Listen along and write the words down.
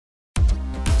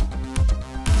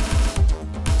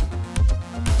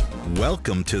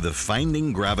Welcome to the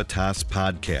Finding Gravitas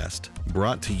podcast,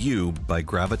 brought to you by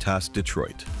Gravitas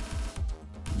Detroit.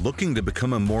 Looking to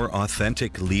become a more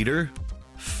authentic leader?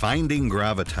 Finding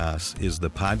Gravitas is the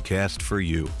podcast for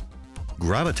you.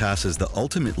 Gravitas is the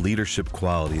ultimate leadership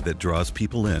quality that draws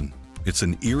people in. It's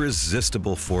an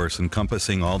irresistible force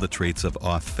encompassing all the traits of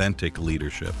authentic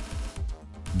leadership.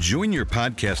 Join your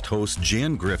podcast host,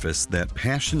 Jan Griffiths, that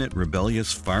passionate,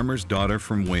 rebellious farmer's daughter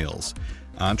from Wales,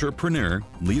 entrepreneur,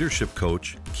 leadership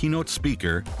coach, keynote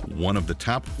speaker, one of the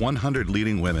top 100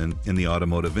 leading women in the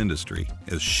automotive industry,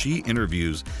 as she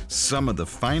interviews some of the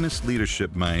finest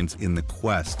leadership minds in the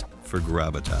quest for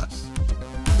gravitas.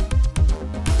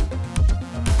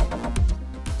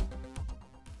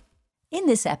 In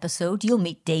this episode, you'll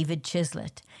meet David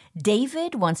Chislett.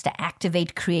 David wants to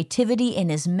activate creativity in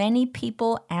as many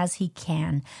people as he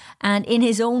can. And in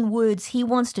his own words, he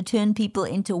wants to turn people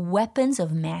into weapons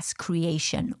of mass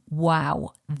creation.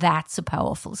 Wow, that's a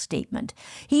powerful statement.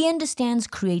 He understands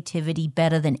creativity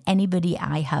better than anybody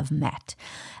I have met.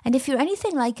 And if you're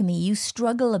anything like me, you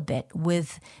struggle a bit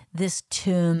with this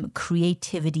term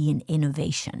creativity and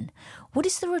innovation. What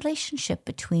is the relationship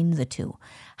between the two?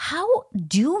 How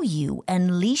do you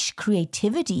unleash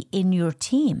creativity in your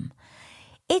team?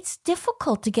 It's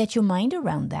difficult to get your mind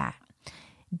around that.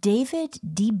 David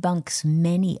debunks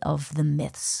many of the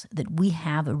myths that we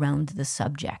have around the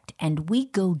subject, and we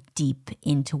go deep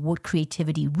into what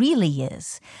creativity really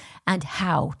is and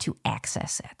how to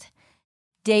access it.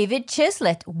 David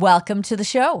Chislett, welcome to the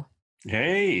show.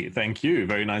 Hey, thank you.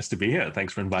 Very nice to be here.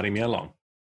 Thanks for inviting me along.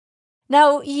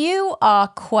 Now, you are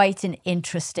quite an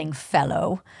interesting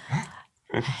fellow,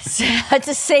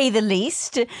 to say the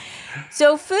least.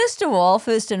 So first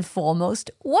and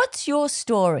foremost, what's your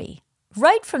story?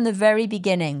 Right from the very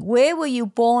beginning, where were you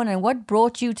born and what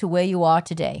brought you to where you are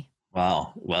today?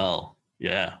 Wow. Well,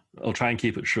 yeah, I'll try and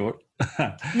keep it short.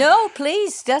 No,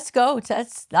 please, let's go.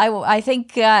 I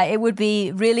think it would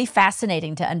be really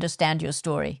fascinating to understand your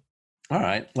story. All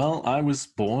right. Well, I was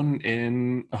born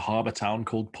in a harbour town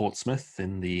called Portsmouth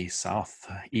in the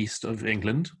southeast of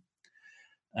England.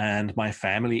 And my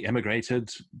family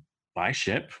emigrated by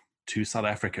ship to South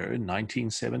Africa in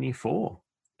 1974,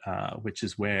 which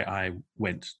is where I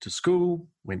went to school,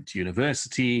 went to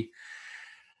university,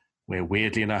 where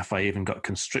weirdly enough, I even got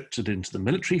conscripted into the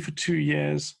military for 2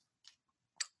 years.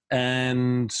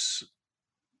 And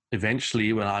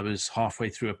eventually, when I was halfway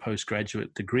through a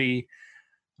postgraduate degree,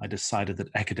 I decided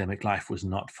that academic life was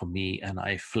not for me, and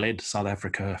I fled South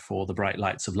Africa for the bright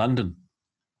lights of London.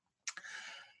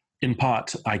 In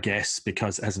part, I guess,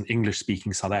 because as an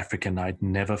English-speaking South African, I'd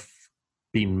never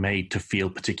been made to feel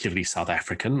particularly South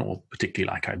African or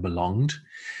particularly like I belonged.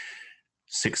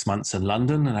 6 months in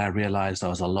London, and I realized I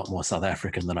was a lot more South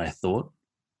African than I thought.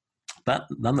 But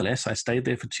nonetheless, I stayed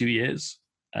there for 2 years,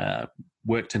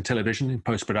 worked in television in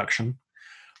post-production,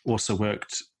 also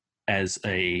worked as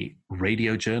a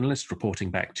radio journalist, reporting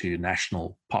back to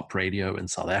national pop radio in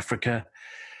South Africa,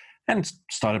 and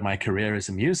started my career as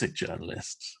a music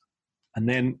journalist. And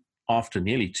then after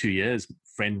nearly 2 years,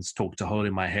 friends talked a hole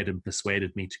in my head and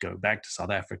persuaded me to go back to South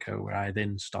Africa, where I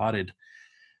then started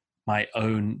my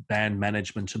own band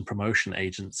management and promotion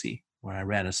agency, where I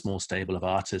ran a small stable of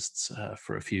artists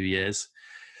for a few years.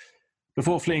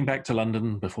 Before fleeing back to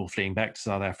London, before fleeing back to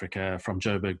South Africa, from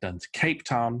Joburg down to Cape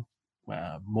Town,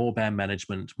 more band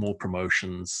management, more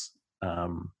promotions,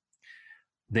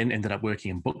 then ended up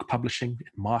working in book publishing,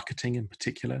 marketing in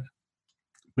particular,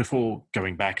 before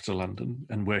going back to London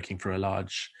and working for a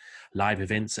large live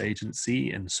events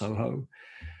agency in Soho.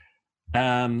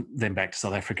 Then back to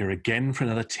South Africa again for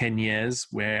another 10 years,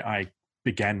 where I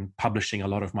began publishing a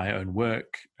lot of my own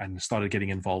work and started getting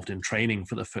involved in training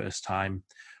for the first time,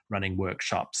 running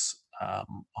workshops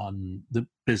on the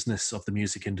business of the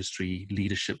music industry,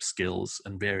 leadership skills,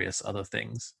 and various other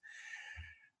things.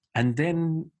 And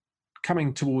then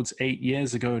coming towards 8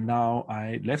 years ago now,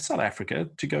 I left South Africa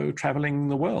to go traveling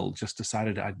the world. Just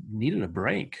decided I needed a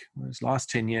break. Those last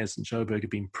 10 years in Joburg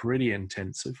have been pretty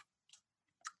intensive,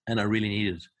 and I really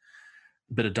needed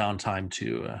a bit of downtime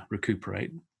to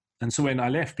recuperate. And so when I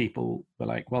left, people were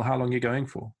like, well, how long are you going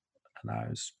for? And I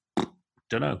was,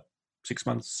 don't know, 6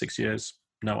 months, 6 years,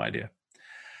 no idea.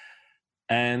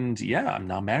 And yeah, I'm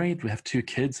now married. We have 2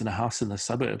 kids and a house in the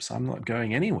suburbs. So I'm not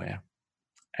going anywhere.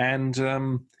 And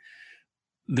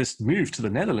this move to the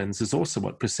Netherlands is also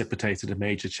what precipitated a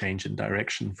major change in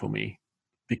direction for me,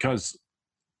 because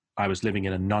I was living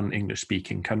in a non-English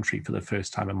speaking country for the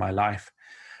first time in my life.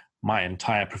 My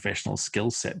entire professional skill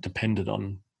set depended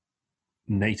on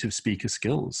native speaker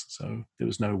skills. So there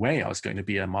was no way I was going to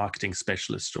be a marketing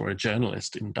specialist or a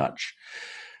journalist in Dutch.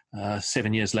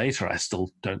 7 years later, I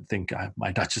still don't think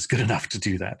my Dutch is good enough to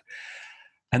do that.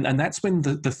 And that's when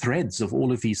the threads of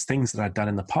all of these things that I'd done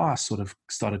in the past sort of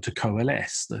started to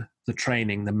coalesce. The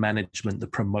training, the management, the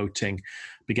promoting,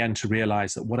 began to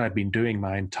realize that what I'd been doing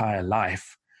my entire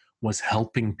life was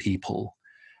helping people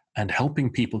and helping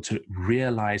people to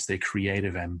realize their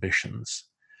creative ambitions.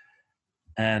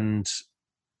 And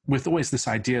with always this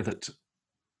idea that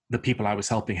the people I was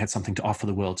helping had something to offer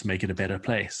the world to make it a better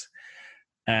place.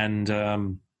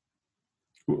 And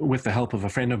with the help of a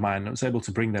friend of mine, I was able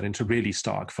to bring that into really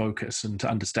stark focus and to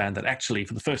understand that actually,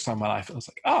 for the first time in my life, I was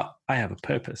like, I have a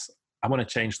purpose. I want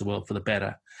to change the world for the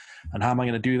better. And how am I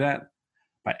going to do that?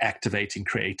 By activating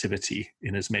creativity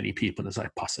in as many people as I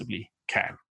possibly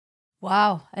can.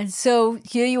 Wow. And so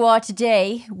here you are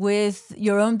today with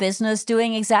your own business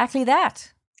doing exactly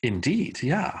that. Indeed.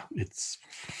 Yeah. It's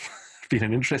been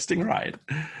an interesting ride.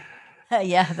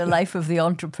 Yeah, the life of the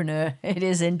entrepreneur. It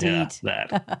is indeed. Yeah,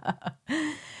 that.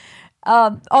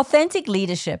 Authentic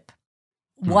leadership,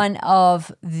 one of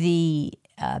the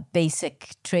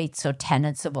basic traits or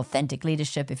tenets of authentic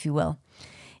leadership, if you will,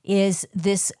 is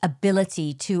this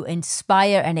ability to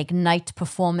inspire and ignite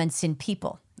performance in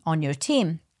people on your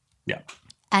team. Yeah.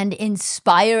 And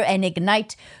inspire and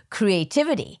ignite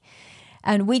creativity.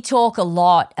 And we talk a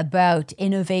lot about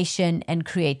innovation and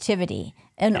creativity.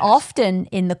 And Yes. often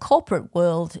in the corporate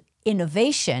world,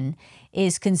 innovation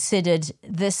is considered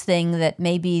this thing that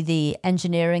maybe the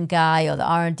engineering guy or the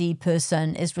R&D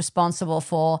person is responsible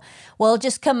for. Well,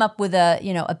 just come up with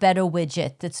a better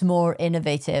widget that's more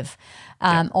innovative.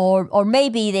 Or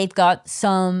maybe they've got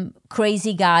some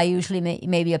crazy guy, usually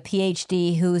maybe a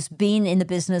PhD, who's been in the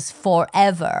business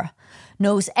forever,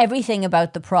 knows everything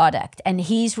about the product, and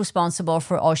he's responsible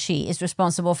for, or she is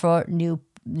responsible for new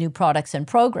products and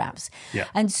programs. Yeah.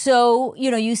 And so,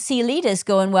 you see leaders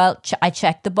going, well, I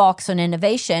checked the box on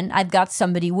innovation. I've got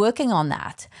somebody working on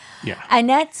that. Yeah. And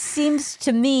that seems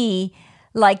to me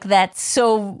like that's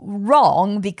so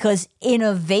wrong, because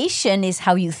innovation is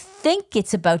how you think.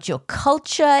 It's about your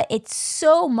culture. It's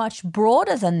so much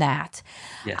broader than that.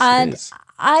 Yes, and it is.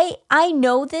 I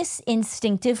know this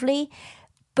instinctively,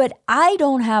 but I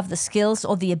don't have the skills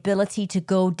or the ability to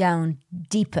go down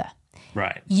deeper.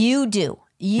 Right. You do.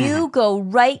 You go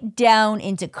right down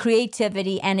into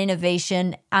creativity and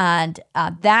innovation. And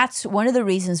that's one of the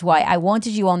reasons why I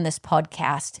wanted you on this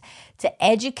podcast, to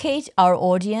educate our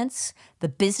audience, the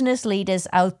business leaders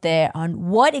out there, on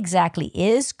what exactly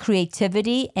is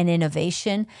creativity and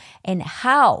innovation, and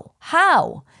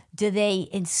how do they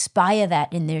inspire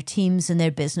that in their teams and their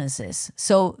businesses.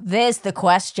 So there's the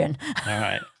question. All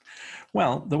right.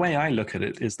 Well, the way I look at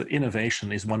it is that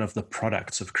innovation is one of the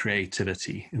products of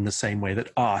creativity, in the same way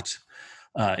that art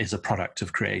is a product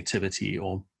of creativity,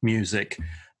 or music,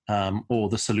 or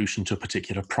the solution to a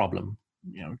particular problem.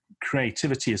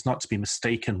 Creativity is not to be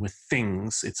mistaken with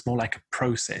things. It's more like a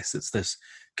process. It's this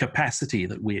capacity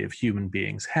that we as human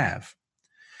beings have.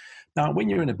 Now, when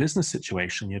you're in a business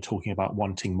situation, you're talking about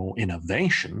wanting more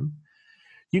innovation,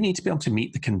 you need to be able to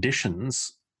meet the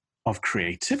conditions of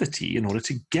creativity in order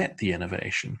to get the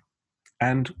innovation.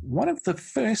 And one of the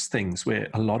first things where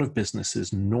a lot of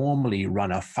businesses normally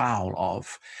run afoul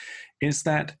of is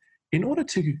that in order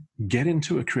to get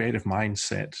into a creative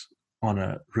mindset on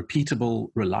a repeatable,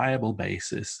 reliable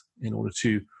basis, in order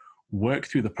to work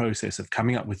through the process of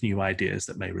coming up with new ideas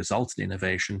that may result in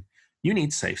innovation, you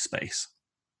need safe space.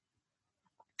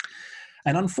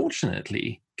 And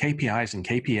unfortunately, KPIs and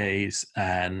KPAs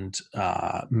and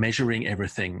measuring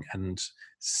everything and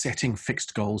setting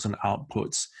fixed goals and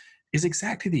outputs is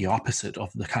exactly the opposite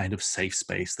of the kind of safe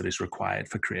space that is required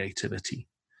for creativity.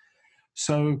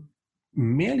 So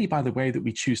merely by the way that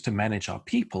we choose to manage our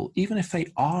people, even if they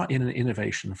are in an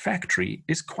innovation factory,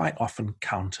 is quite often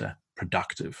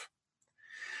counterproductive.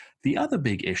 The other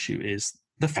big issue is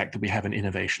the fact that we have an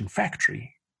innovation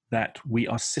factory, that we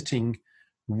are sitting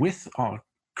with our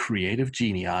creative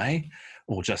genii,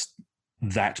 or just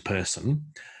that person,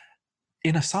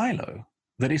 in a silo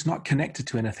that is not connected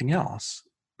to anything else,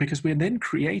 because we're then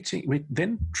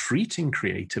treating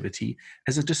creativity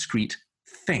as a discrete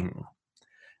thing.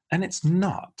 And it's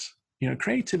not.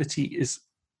 Creativity is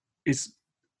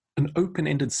an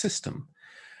open-ended system.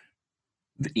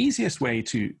 The easiest way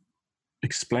to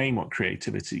explain what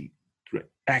creativity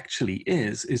actually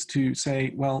is to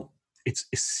say, well, it's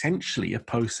essentially a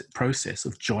process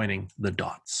of joining the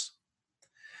dots.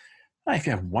 Now, if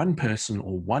you have one person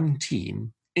or one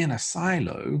team in a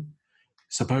silo,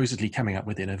 supposedly coming up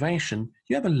with innovation,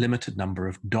 you have a limited number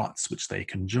of dots which they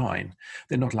can join.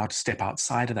 They're not allowed to step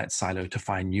outside of that silo to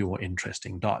find new or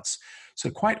interesting dots.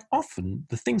 So quite often,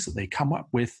 the things that they come up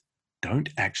with don't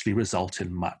actually result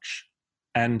in much.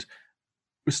 And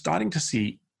we're starting to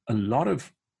see a lot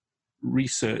of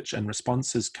research and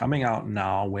responses coming out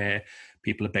now where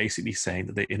people are basically saying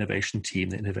that the innovation team,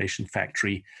 the innovation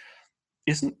factory,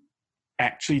 isn't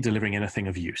actually delivering anything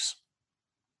of use.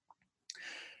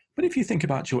 But if you think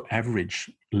about your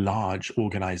average large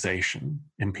organization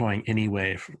employing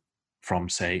anywhere from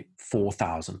say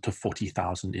 4,000 to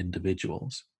 40,000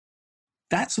 individuals,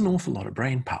 that's an awful lot of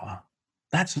brain power.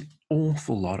 That's an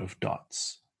awful lot of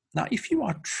dots. Now, if you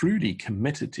are truly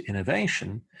committed to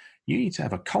innovation, you need to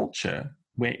have a culture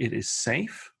where it is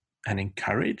safe and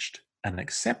encouraged and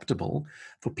acceptable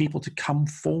for people to come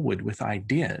forward with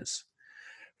ideas.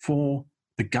 For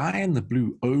the guy in the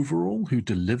blue overall who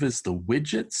delivers the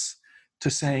widgets to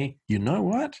say, you know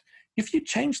what? If you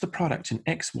change the product in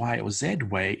X, Y, or Z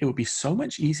way, it would be so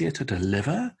much easier to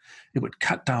deliver. It would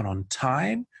cut down on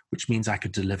time, which means I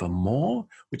could deliver more,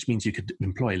 which means you could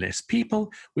employ less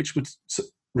people, which would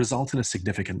result in a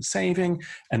significant saving,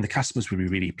 and the customers would be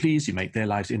really pleased. You make their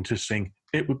lives interesting.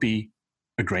 It would be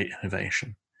a great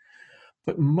innovation.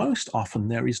 But most often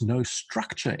there is no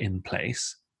structure in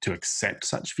place to accept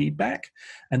such feedback,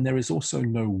 and there is also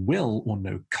no will or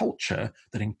no culture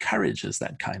that encourages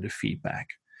that kind of feedback.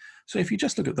 So if you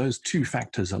just look at those two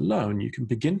factors alone, you can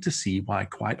begin to see why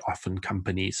quite often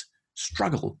companies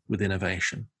struggle with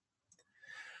innovation.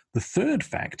 The third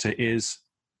factor is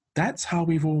that's how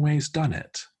we've always done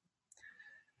it.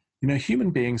 You know,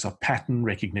 human beings are pattern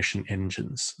recognition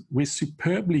engines. We're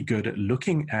superbly good at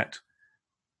looking at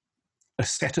a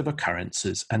set of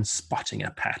occurrences and spotting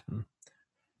a pattern.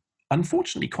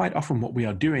 Unfortunately, quite often what we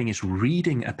are doing is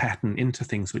reading a pattern into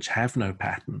things which have no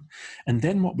pattern. And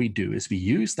then what we do is we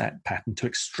use that pattern to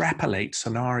extrapolate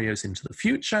scenarios into the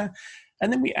future,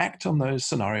 and then we act on those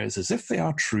scenarios as if they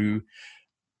are true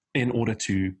in order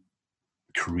to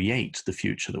create the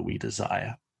future that we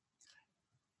desire.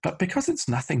 But because it's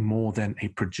nothing more than a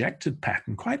projected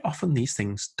pattern, quite often these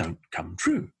things don't come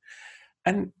true.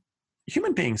 And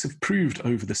human beings have proved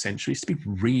over the centuries to be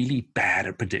really bad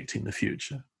at predicting the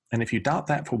future. And if you doubt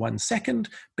that for 1 second,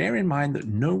 bear in mind that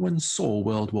no one saw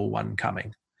World War I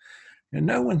coming.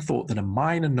 No one thought that a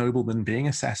minor nobleman being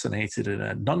assassinated in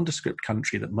a nondescript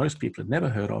country that most people had never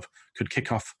heard of could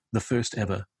kick off the first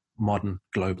ever modern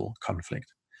global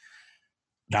conflict.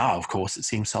 Now, of course, it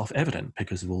seems self-evident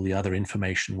because of all the other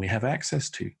information we have access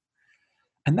to.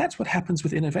 And that's what happens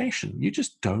with innovation. You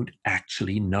just don't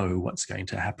actually know what's going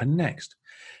to happen next.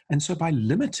 And so by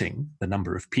limiting the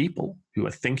number of people who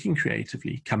are thinking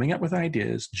creatively, coming up with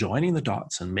ideas, joining the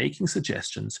dots and making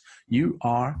suggestions, you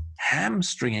are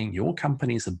hamstringing your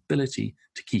company's ability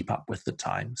to keep up with the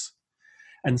times.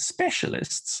 And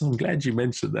specialists, I'm glad you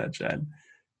mentioned that, Jan,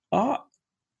 are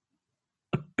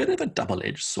a bit of a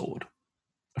double-edged sword.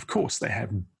 Of course, they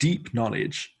have deep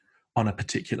knowledge on a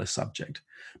particular subject,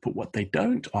 but what they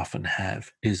don't often have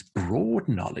is broad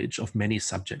knowledge of many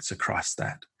subjects across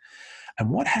that. And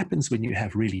what happens when you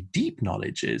have really deep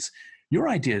knowledge is your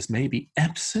ideas may be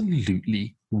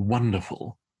absolutely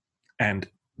wonderful and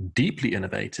deeply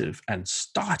innovative and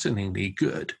startlingly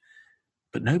good,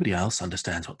 but nobody else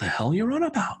understands what the hell you're on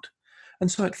about. And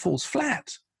so it falls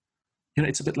flat. You know,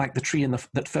 it's a bit like the tree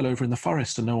that fell over in the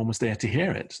forest and no one was there to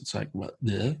hear it. It's like, well,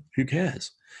 who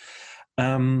cares?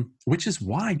 Which is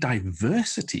why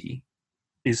diversity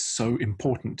is so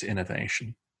important to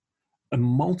innovation. A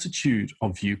multitude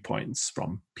of viewpoints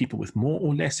from people with more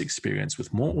or less experience,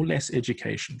 with more or less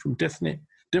education, from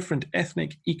different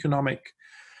ethnic, economic,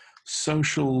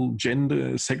 social,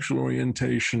 gender, sexual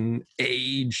orientation,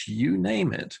 age, you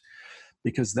name it.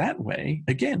 Because that way,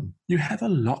 again, you have a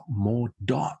lot more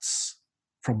dots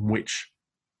from which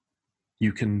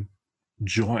you can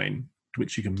join,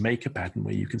 which you can make a pattern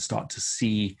where you can start to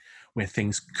see where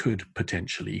things could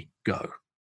potentially go.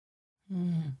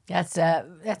 That's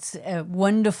a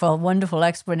wonderful, wonderful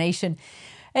explanation.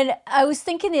 And I was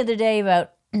thinking the other day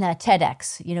about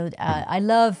TEDx. You know, I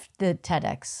love the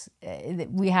TEDx.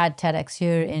 We had TEDx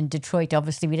here in Detroit.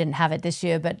 Obviously, we didn't have it this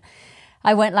year, but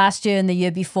I went last year and the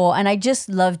year before, and I just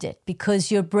loved it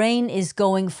because your brain is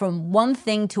going from one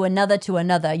thing to another to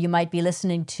another. You might be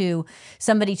listening to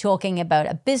somebody talking about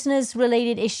a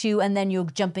business-related issue, and then you're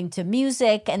jumping to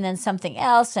music, and then something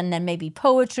else, and then maybe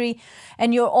poetry,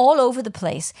 and you're all over the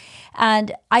place.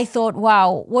 And I thought,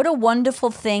 wow, what a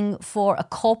wonderful thing for a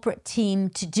corporate team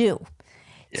to do,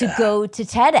 to go to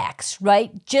TEDx,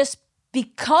 right? Just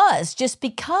because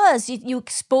you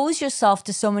expose yourself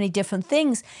to so many different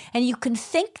things and you can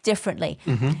think differently.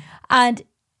 Mm-hmm. And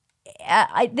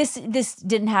this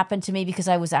didn't happen to me because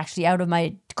I was actually out of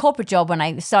my corporate job when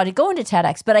I started going to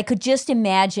TEDx, but I could just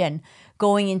imagine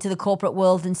going into the corporate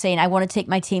world and saying, I want to take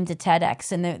my team to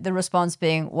TEDx. And the response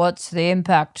being, what's the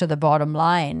impact to the bottom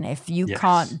line? If you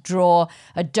can't draw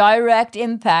a direct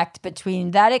impact between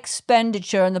that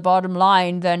expenditure and the bottom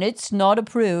line, then it's not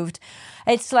approved.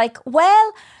 It's like,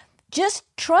 well, just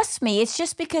trust me. It's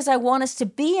just because I want us to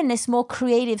be in this more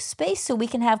creative space so we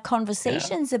can have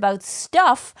conversations about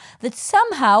stuff that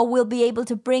somehow we'll be able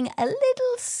to bring a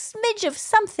little smidge of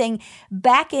something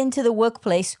back into the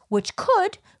workplace, which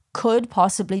could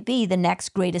possibly be the next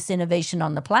greatest innovation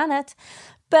on the planet.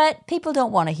 But people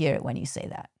don't want to hear it when you say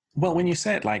that. Well, when you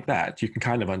say it like that, you can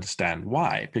kind of understand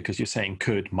why, because you're saying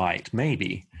could, might,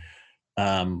 maybe.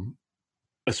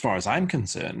 As far as I'm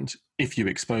concerned, if you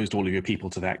exposed all of your people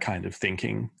to that kind of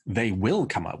thinking, they will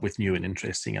come up with new and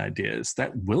interesting ideas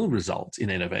that will result in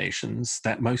innovations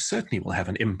that most certainly will have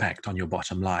an impact on your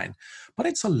bottom line. But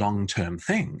it's a long-term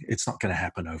thing. It's not going to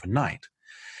happen overnight.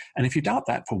 And if you doubt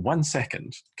that for 1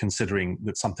 second, considering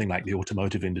that something like the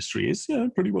automotive industry is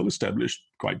pretty well established,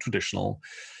 quite traditional,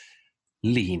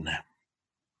 Lean.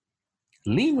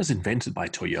 Lean was invented by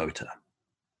Toyota,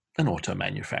 an auto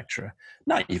manufacturer.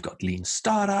 Now you've got Lean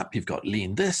Startup, you've got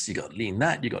Lean this, you've got Lean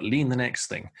that, you've got Lean the next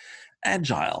thing.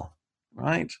 Agile,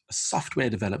 right? A software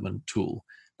development tool.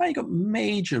 Now you've got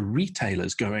major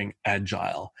retailers going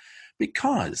agile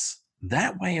because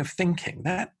that way of thinking,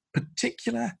 that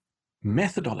particular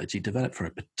methodology developed for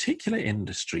a particular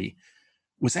industry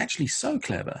was actually so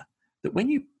clever that when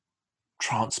you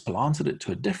transplanted it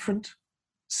to a different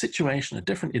situation, a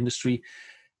different industry,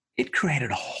 it created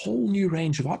a whole new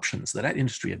range of options that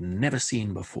industry had never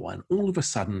seen before. And all of a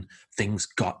sudden, things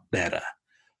got better.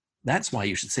 That's why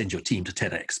you should send your team to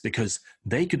TEDx, because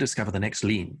they could discover the next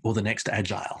Lean or the next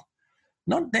Agile,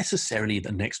 not necessarily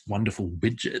the next wonderful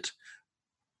widget,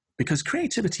 because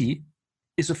creativity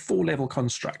is a 4-level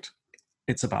construct.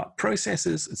 It's about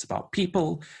processes, it's about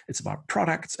people, it's about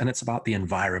products, and it's about the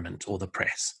environment or the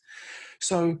press.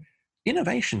 So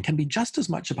innovation can be just as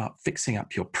much about fixing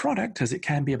up your product as it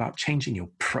can be about changing your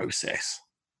process.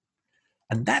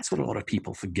 And that's what a lot of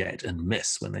people forget and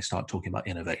miss when they start talking about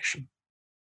innovation.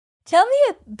 Tell me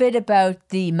a bit about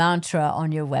the mantra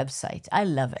on your website. I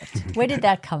love it. Where did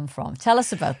that come from? Tell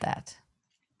us about that.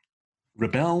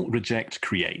 Rebel, reject,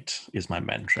 create is my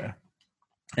mantra.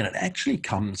 And it actually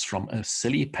comes from a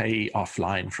silly pay-off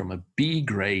line from a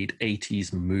B-grade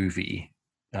 80s movie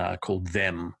called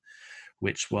Them,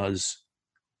 which was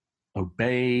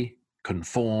obey,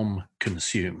 conform,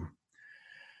 consume.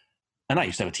 And I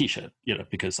used to have a t-shirt,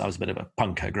 because I was a bit of a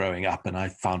punker growing up, and I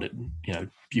found it,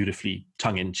 beautifully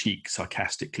tongue-in-cheek,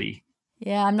 sarcastically.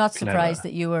 Yeah, I'm not surprised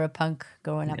that you were a punk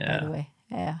growing up, by the way.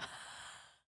 Yeah.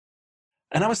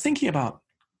 And I was thinking about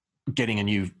getting a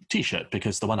new t-shirt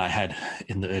because the one I had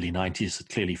in the early 90s had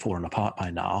clearly fallen apart by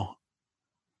now.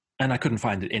 And I couldn't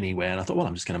find it anywhere. And I thought, well,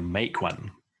 I'm just going to make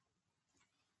one.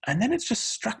 And then it just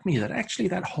struck me that actually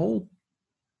that whole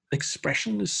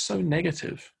expression is so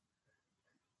negative.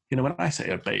 When I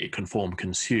say obey, conform,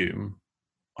 consume,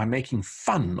 I'm making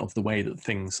fun of the way that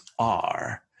things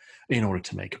are in order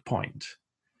to make a point,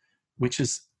 which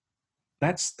is,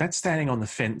 that's standing on the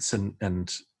fence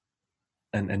and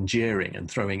jeering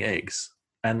and throwing eggs.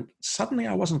 And suddenly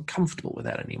I wasn't comfortable with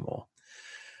that anymore.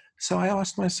 So I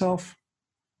asked myself,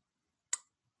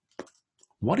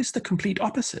 what is the complete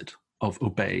opposite of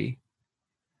obey,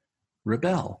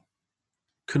 rebel,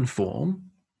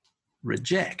 conform,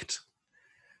 reject,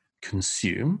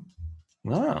 consume,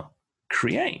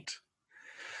 create?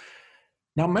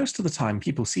 Now, most of the time,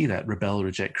 people see that rebel,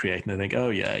 reject, create, and they think,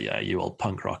 oh, yeah, you old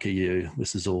punk rocker,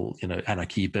 this is all,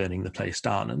 anarchy, burning the place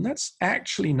down. And that's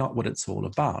actually not what it's all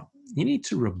about. You need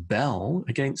to rebel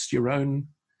against your own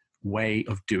way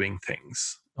of doing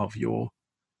things, of your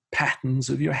patterns,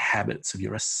 of your habits, of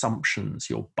your assumptions,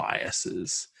 your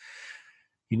biases.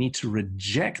 You need to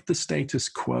reject the status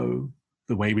quo,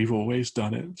 the way we've always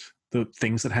done it, the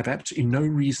things that have absolutely no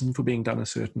reason for being done a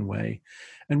certain way.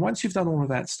 And once you've done all of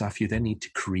that stuff, you then need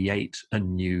to create a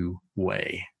new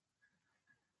way.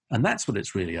 And that's what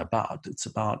it's really about. It's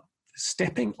about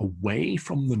stepping away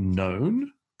from the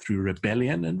known through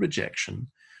rebellion and rejection,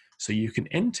 so you can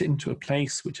enter into a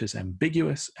place which is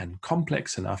ambiguous and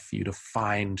complex enough for you to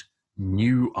find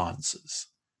new answers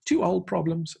to old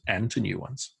problems and to new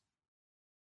ones.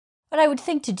 But I would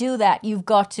think to do that, you've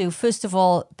got to, first of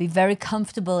all, be very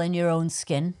comfortable in your own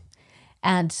skin.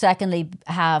 And secondly,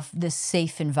 have this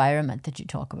safe environment that you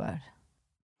talk about.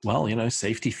 Well,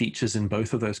 safety features in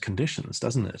both of those conditions,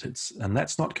 doesn't it? And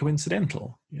that's not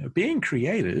coincidental. Being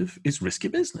creative is risky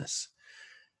business.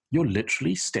 You're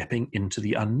literally stepping into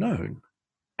the unknown.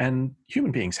 And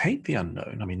human beings hate the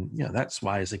unknown. I mean, that's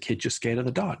why as a kid you're scared of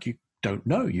the dark. You don't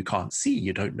know, you can't see,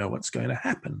 you don't know what's going to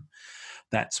happen.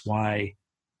 That's why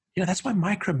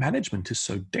micromanagement is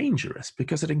so dangerous,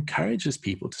 because it encourages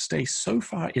people to stay so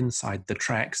far inside the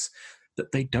tracks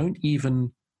that they don't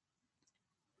even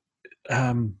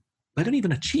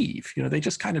achieve. They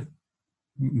just kind of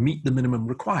meet the minimum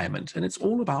requirement, and it's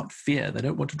all about fear. They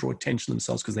don't want to draw attention to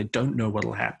themselves because they don't know what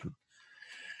will happen.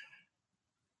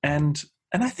 And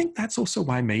I think that's also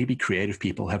why maybe creative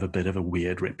people have a bit of a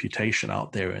weird reputation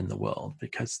out there in the world,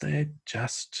 because they're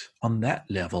just, on that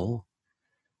level,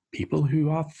 people who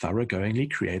are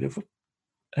thoroughgoingly creative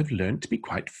have learned to be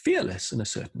quite fearless in a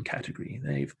certain category.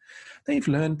 They've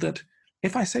learned that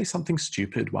if I say something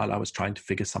stupid while I was trying to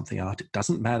figure something out, it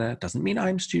doesn't matter. It doesn't mean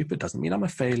I'm stupid. Doesn't mean I'm a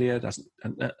failure.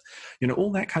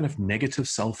 All that kind of negative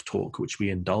self-talk which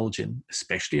we indulge in,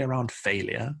 especially around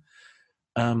failure.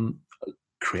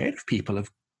 Creative people have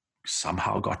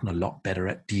somehow gotten a lot better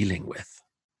at dealing with.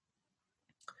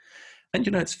 And,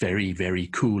 it's very, very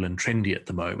cool and trendy at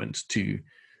the moment to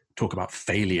talk about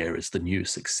failure as the new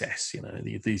success.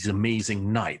 These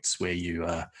amazing nights where you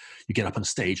get up on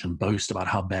stage and boast about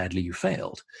how badly you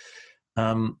failed,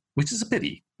 which is a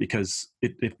pity, because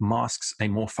it masks a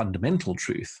more fundamental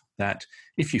truth that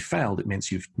if you failed, it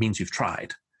means you've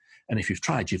tried. And if you've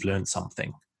tried, you've learned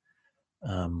something.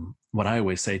 What I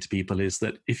always say to people is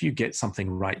that if you get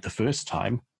something right the first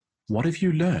time, what have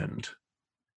you learned?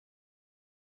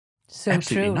 So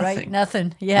Absolutely true, nothing. right?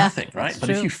 Nothing. Yeah. Nothing, right? But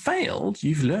if you failed,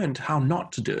 you've learned how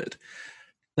not to do it.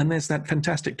 Then there's that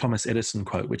fantastic Thomas Edison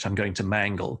quote, which I'm going to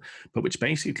mangle, but which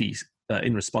basically,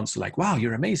 in response to wow,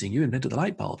 you're amazing, you invented the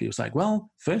light bulb. He was like, well,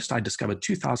 first I discovered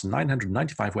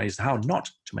 2,995 ways how not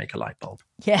to make a light bulb.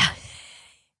 Yeah.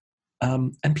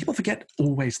 And people forget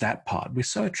always that part. We're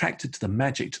so attracted to the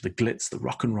magic, to the glitz, the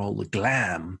rock and roll, the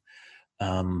glam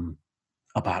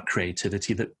about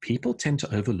creativity that people tend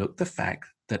to overlook the fact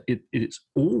that it is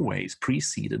always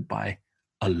preceded by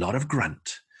a lot of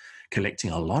grunt, collecting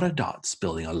a lot of dots,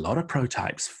 building a lot of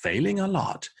prototypes, failing a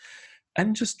lot,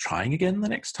 and just trying again the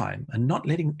next time and not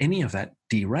letting any of that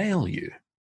derail you.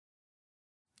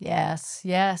 Yes,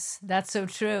 that's so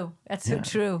true. That's so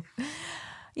true.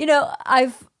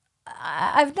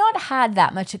 I've not had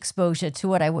that much exposure to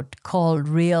what I would call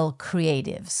real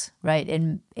creatives, right,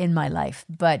 in my life.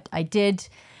 But I did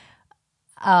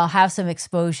have some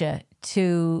exposure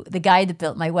to the guy that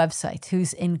built my website,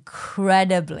 who's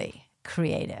incredibly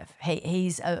creative.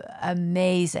 He's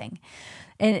amazing.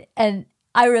 And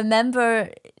I remember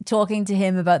talking to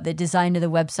him about the design of the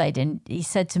website, and he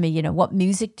said to me, what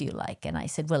music do you like? And I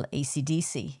said, well,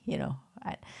 AC/DC,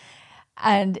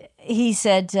 And he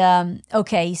said,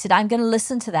 okay, he said, I'm going to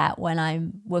listen to that when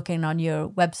I'm working on your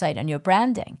website and your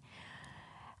branding.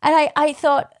 And I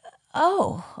thought,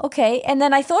 oh, okay. And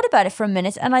then I thought about it for a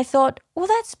minute and I thought, well,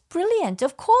 that's brilliant.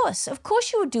 Of course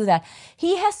you would do that.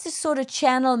 He has to sort of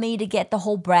channel me to get the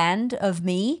whole brand of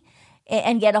me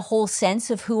and get a whole sense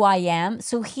of who I am.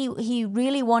 So he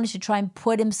really wanted to try and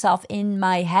put himself in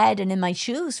my head and in my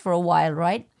shoes for a while,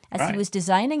 right? As he was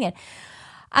designing it.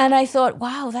 And I thought,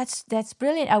 wow, that's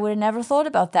brilliant. I would have never thought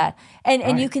about that.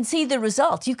 And you can see the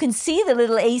results. You can see the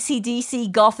little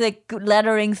AC/DC Gothic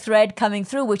lettering thread coming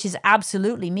through, which is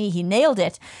absolutely me. He nailed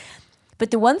it.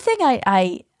 But the one thing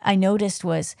I noticed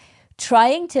was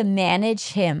trying to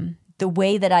manage him the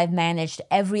way that I've managed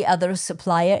every other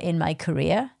supplier in my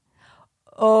career.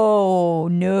 Oh,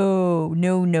 no.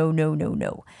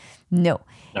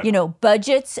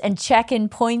 Budgets and check-in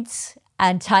points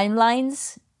and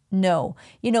timelines. No,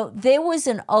 there was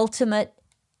an ultimate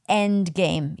end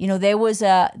game. There was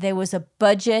a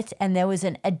budget and there was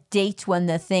a date when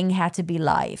the thing had to be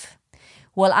live.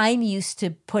 Well, I'm used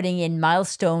to putting in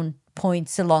milestone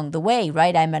points along the way,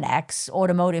 right? I'm an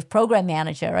ex-automotive program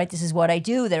manager, right? This is what I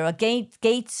do. There are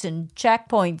gates and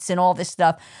checkpoints and all this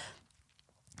stuff.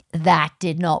 That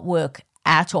did not work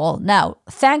at all. Now,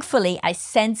 thankfully, I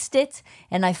sensed it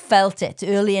and I felt it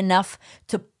early enough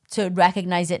to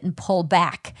recognize it and pull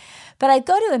back. But I've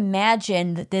got to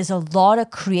imagine that there's a lot of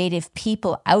creative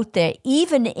people out there,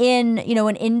 even in,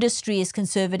 an industry as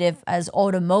conservative as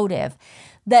automotive,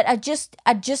 that are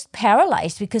just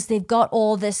paralyzed because they've got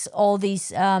all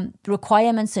these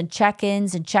requirements and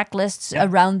check-ins and checklists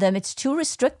around them. It's too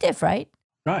restrictive, right?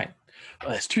 Right.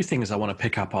 Well, there's two things I want to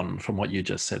pick up on from what you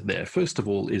just said there. First of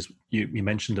all is you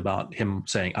mentioned about him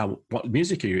saying, what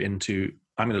music are you into?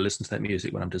 I'm going to listen to that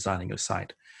music when I'm designing your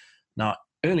site. Now,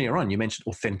 earlier on, you mentioned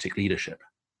authentic leadership.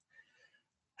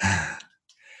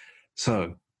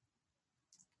 So,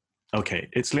 okay,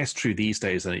 it's less true these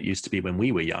days than it used to be when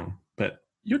we were young, but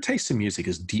your taste in music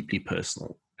is deeply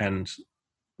personal. And,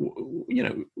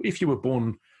 if you were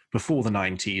born before the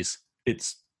 90s,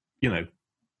 it's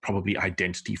probably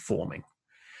identity forming.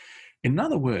 In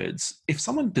other words, if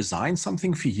someone designs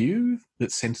something for you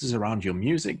that centers around your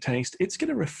music taste, it's going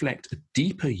to reflect a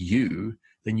deeper you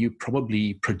than you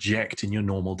probably project in your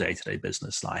normal day-to-day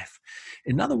business life.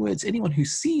 In other words, anyone who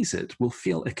sees it will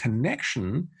feel a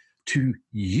connection to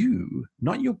you,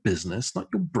 not your business, not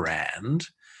your brand.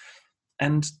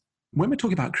 And when we're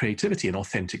talking about creativity and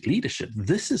authentic leadership,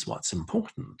 this is what's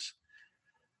important.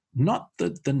 Not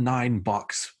the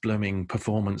 9-box blooming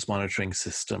performance monitoring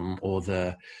system or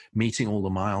the meeting all the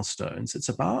milestones. It's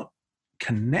about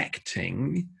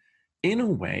connecting in a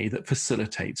way that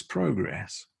facilitates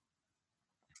progress.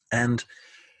 And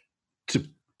to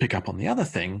pick up on the other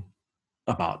thing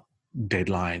about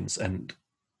deadlines and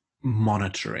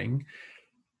monitoring,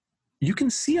 you can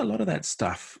see a lot of that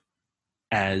stuff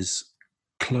as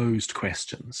closed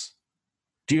questions.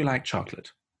 Do you like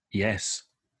chocolate? Yes,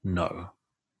 no.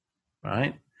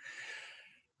 Right?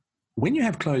 When you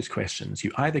have closed questions,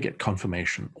 you either get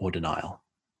confirmation or denial.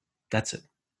 That's it.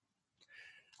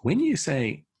 When you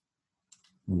say,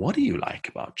 what do you like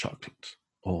about chocolate?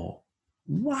 Or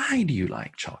why do you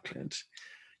like chocolate?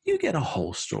 You get a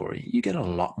whole story. You get a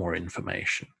lot more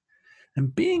information.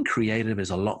 And being creative is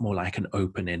a lot more like an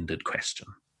open-ended question.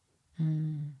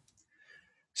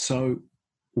 So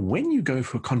when you go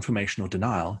for confirmation or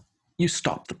denial, you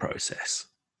stop the process.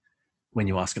 When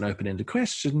you ask an open-ended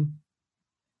question,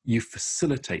 you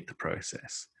facilitate the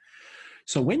process.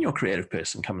 So when your creative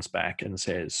person comes back and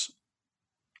says,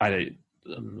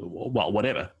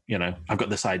 whatever, I've got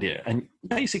this idea. And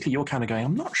basically you're kind of going,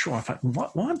 I'm not sure if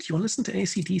what? Do you want to listen to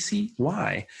AC/DC?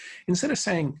 Why? Instead of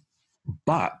saying,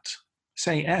 but,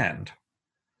 say and.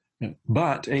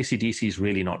 But AC/DC is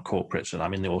really not corporate, and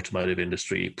I'm in the automotive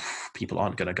industry. People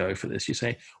aren't going to go for this. You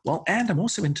say, well, and I'm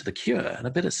also into The Cure and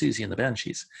a bit of Susie and the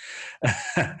Banshees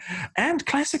and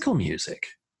classical music.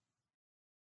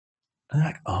 And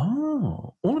like,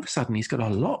 oh, all of a sudden he's got a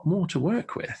lot more to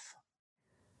work with.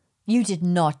 You did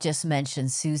not just mention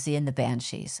Susie and the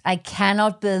Banshees. I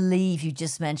cannot believe you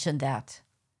just mentioned that.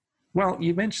 Well,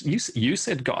 you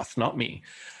said goth, not me.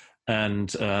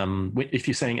 And if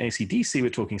you're saying AC/DC, we're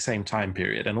talking same time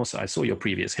period. And also, I saw your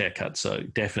previous haircut, so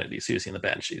definitely Susie and the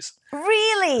Banshees.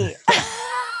 Really?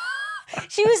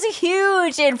 She was a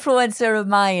huge influencer of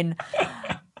mine.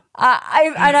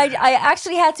 I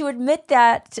actually had to admit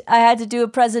that I had to do a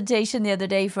presentation the other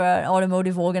day for an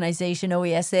automotive organization,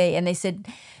 OESA, and they said,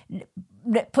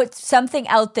 put something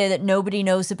out there that nobody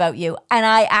knows about you. And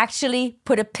I actually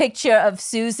put a picture of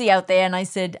Susie out there and I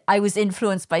said, I was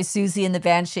influenced by Susie and the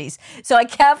Banshees. So I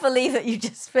can't believe that you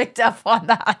just picked up on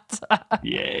that.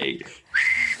 Yay.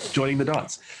 Joining the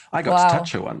dots. I got to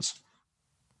touch her once.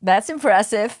 That's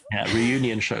impressive. Yeah,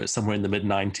 reunion show somewhere in the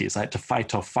mid-90s. I had to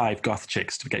fight off 5 goth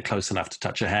chicks to get close enough to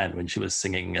touch her hand when she was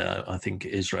singing, I think,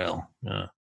 Israel. Yeah.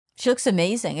 She looks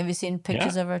amazing. Have you seen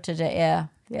pictures of her today? Yeah.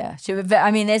 Yeah.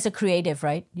 There's a creative,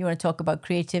 right? You want to talk about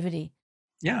creativity.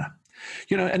 Yeah.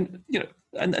 And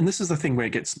this is the thing where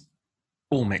it gets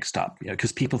all mixed up,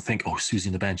 because people think, oh, Susie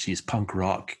and the Banshees, punk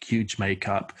rock, huge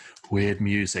makeup, weird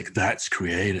music, that's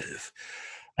creative.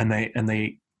 And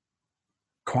they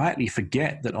quietly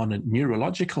forget that on a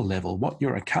neurological level, what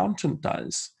your accountant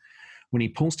does when he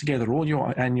pulls together all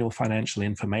your annual financial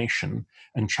information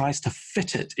and tries to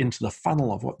fit it into the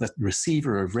funnel of what the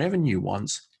receiver of revenue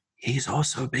wants, he's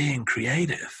also being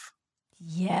creative.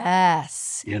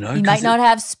 Yes. He might not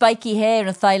have spiky hair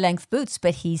and thigh-length boots,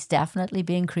 but he's definitely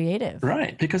being creative.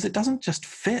 Right, because it doesn't just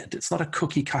fit. It's not a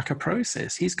cookie-cutter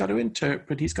process. He's got to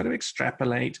interpret. He's got to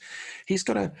extrapolate. He's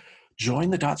got to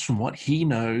join the dots from what he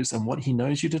knows and what he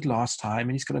knows you did last time,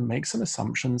 and he's got to make some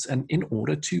assumptions and in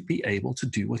order to be able to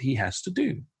do what he has to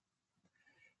do.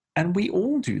 And we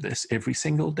all do this every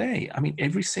single day. I mean,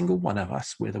 every single one of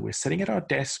us, whether we're sitting at our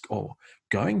desk or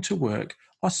going to work,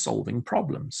 are solving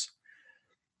problems.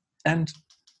 And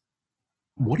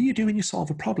what do you do when you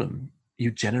solve a problem?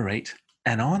 You generate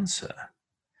an answer.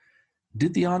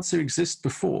 Did the answer exist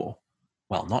before?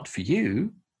 Well, not for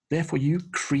you. Therefore, you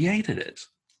created it.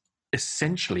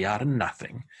 Essentially out of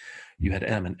nothing. You had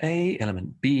element A,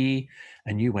 element B,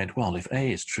 and you went, well, if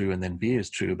A is true and then B is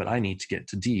true, but I need to get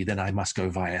to D, then I must go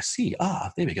via C.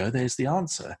 There we go. There's the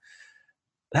answer.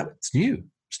 That's new.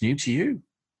 It's new to you.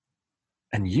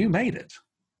 And you made it.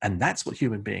 And that's what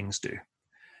human beings do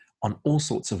on all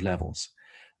sorts of levels.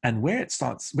 And where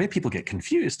people get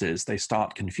confused is they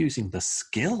start confusing the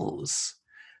skills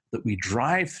that we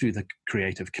drive through the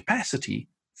creative capacity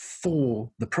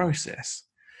for the process.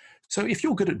 So if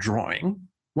you're good at drawing,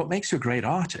 what makes you a great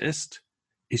artist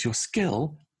is your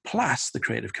skill plus the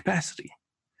creative capacity.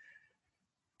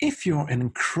 if you're an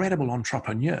incredible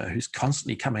entrepreneur who's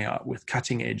constantly coming up with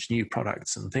cutting edge new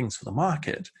products and things for the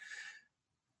market,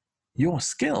 your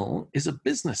skill is a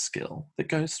business skill that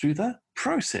goes through the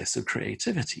process of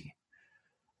creativity.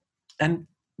 And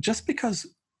just because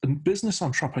a business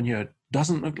entrepreneur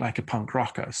doesn't look like a punk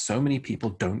rocker, so many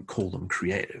people don't call them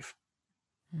creative.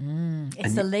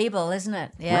 It's the label, isn't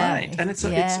it? Yeah. Right. And it's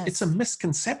a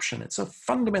misconception. It's a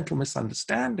fundamental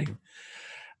misunderstanding.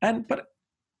 But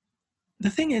the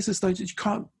thing is though, you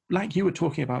can't, like you were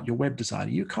talking about your web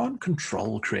designer, you can't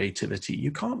control creativity.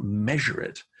 You can't measure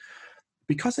it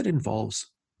because it involves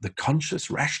the conscious,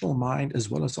 rational mind as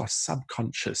well as our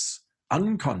subconscious,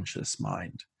 unconscious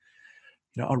mind.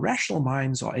 Our rational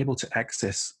minds are able to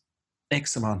access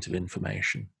X amount of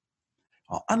information.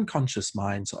 Our unconscious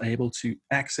minds are able to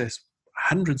access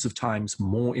hundreds of times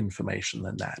more information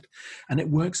than that. And it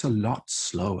works a lot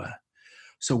slower.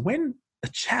 So when a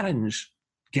challenge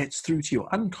gets through to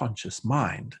your unconscious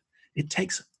mind, it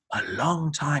takes a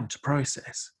long time to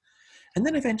process. And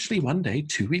then eventually one day,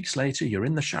 2 weeks later, you're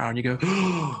in the shower and you go,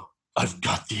 oh, I've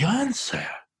got the answer.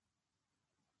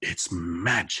 It's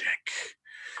magic.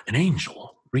 An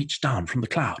angel reached down from the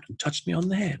cloud and touched me on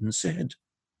the head and said,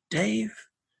 Dave,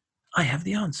 I have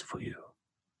the answer for you.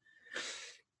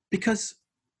 Because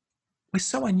we're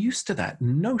so unused to that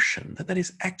notion that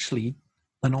is actually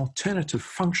an alternative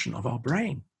function of our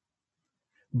brain.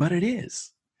 But it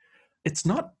is. It's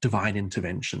not divine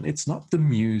intervention. It's not the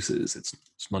muses. It's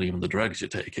not even the drugs you're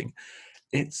taking.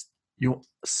 It's your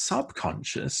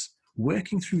subconscious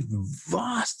working through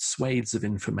vast swathes of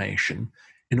information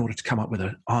in order to come up with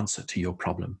an answer to your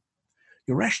problem.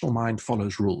 Your rational mind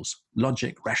follows rules,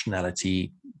 logic,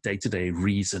 rationality, day-to-day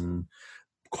reason,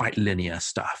 quite linear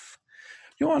stuff.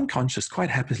 Your unconscious quite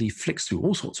happily flicks through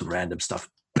all sorts of random stuff,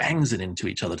 bangs it into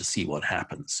each other to see what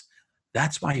happens.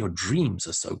 That's why your dreams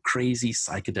are so crazy,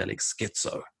 psychedelic,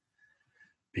 schizo.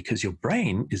 Because your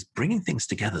brain is bringing things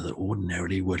together that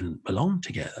ordinarily wouldn't belong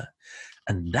together.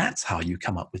 And that's how you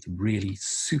come up with really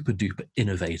super-duper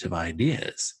innovative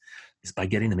ideas, is by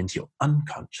getting them into your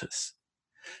unconscious.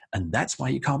 And that's why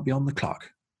you can't be on the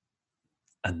clock.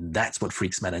 And that's what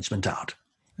freaks management out.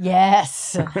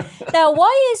 Yes. Now,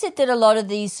 why is it that a lot of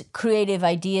these creative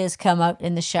ideas come out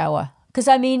in the shower? Because,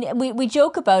 I mean, we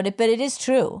joke about it, but it is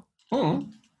true.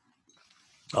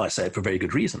 I say it for a very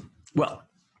good reason. Well,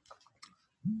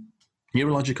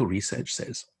 neurological research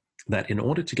says that in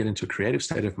order to get into a creative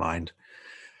state of mind,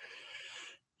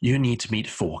 you need to meet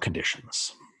 4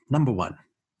 conditions. Number 1,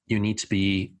 you need to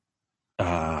be, you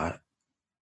have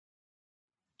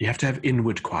to have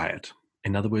inward quiet.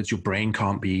 In other words, your brain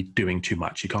can't be doing too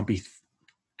much. You can't be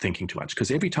thinking too much, because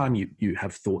every time you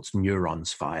have thoughts,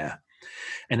 neurons fire.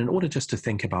 And in order just to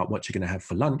think about what you're going to have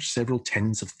for lunch, several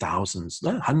tens of thousands,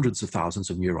 hundreds of thousands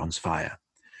of neurons fire.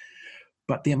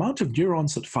 But the amount of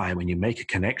neurons that fire when you make a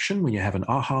connection, when you have an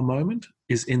aha moment,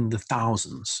 is in the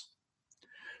thousands.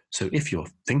 So if you're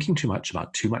thinking too much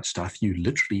about too much stuff, you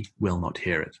literally will not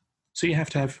hear it. So you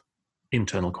have to have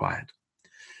internal quiet.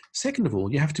 Second of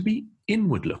all, you have to be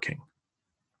inward looking.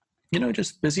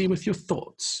 Just busy with your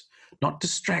thoughts, not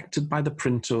distracted by the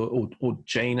printer or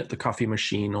Jane at the coffee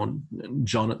machine or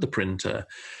John at the printer.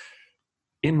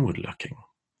 Inward looking,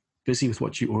 busy with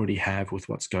what you already have, with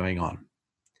what's going on.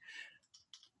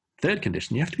 Third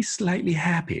condition, you have to be slightly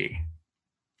happy.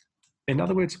 In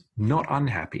other words, not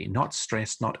unhappy, not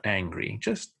stressed, not angry,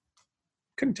 just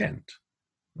content.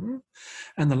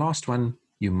 And the last one,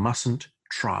 you mustn't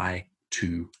try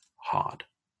too hard.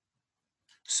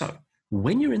 So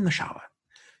when you're in the shower,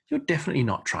 you're definitely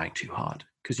not trying too hard,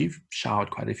 because you've showered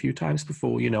quite a few times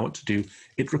before. You know what to do.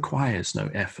 It requires no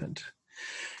effort.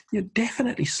 You're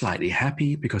definitely slightly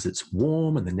happy because it's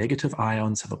warm and the negative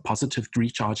ions have a positive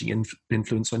recharging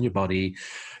influence on your body.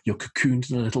 You're cocooned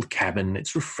in a little cabin.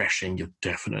 It's refreshing. You're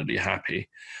definitely happy.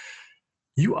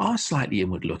 You are slightly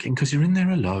inward looking because you're in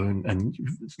there alone and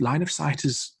line of sight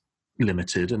is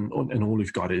limited, and all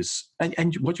you've got is,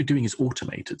 and what you're doing is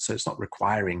automated, so it's not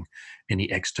requiring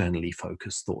any externally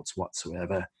focused thoughts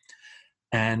whatsoever.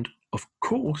 And of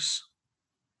course,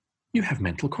 you have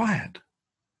mental quiet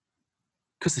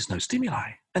because there's no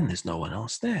stimuli and there's no one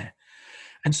else there.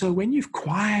 And so when you've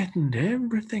quietened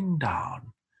everything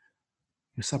down,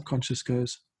 your subconscious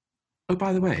goes, oh,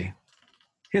 by the way,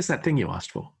 here's that thing you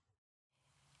asked for.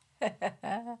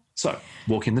 So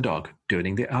walking the dog,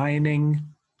 doing the ironing,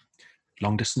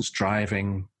 long distance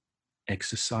driving,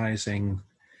 exercising,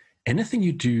 anything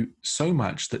you do so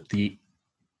much that the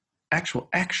actual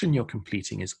action you're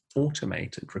completing is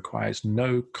automated, requires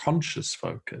no conscious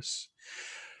focus.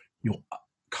 Your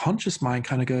conscious mind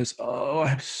kind of goes, oh,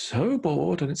 I'm so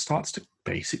bored, and it starts to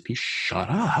basically shut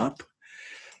up.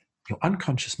 Your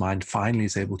unconscious mind finally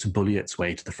is able to bully its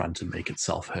way to the front and make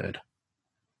itself heard.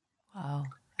 Wow.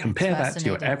 Compare that to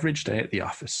your average day at the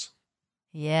office.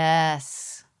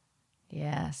 Yes.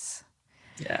 Yes.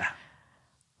 Yeah.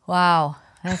 Wow.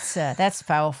 That's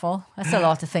powerful. That's a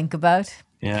lot to think about.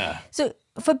 Yeah. So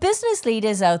for business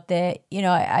leaders out there,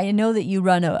 I know that you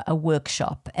run a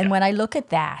workshop. And when I look at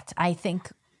that, I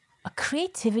think a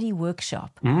creativity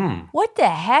workshop. What the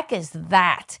heck is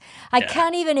that? I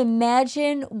can't even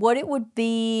imagine what it would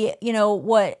be,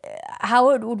 how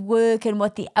it would work and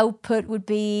what the output would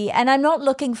be. And I'm not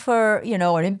looking for,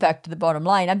 an impact to the bottom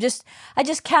line. I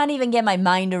just can't even get my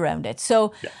mind around it.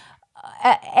 So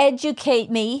educate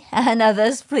me and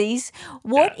others, please.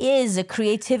 What is a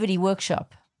creativity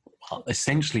workshop? Well,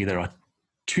 essentially, there are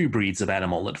two breeds of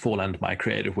animal that fall under my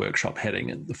creative workshop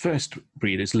heading. And the first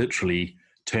breed is literally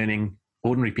turning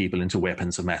ordinary people into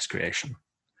weapons of mass creation,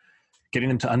 getting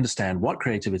them to understand what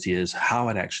creativity is, how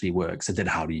it actually works, and then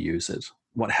how to use it.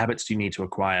 What habits do you need to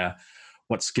acquire?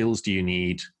 What skills do you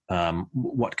need?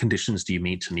 What conditions do you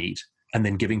need? And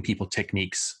then giving people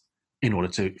techniques in order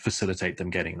to facilitate them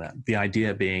getting that. The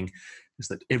idea being is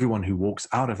that everyone who walks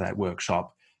out of that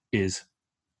workshop is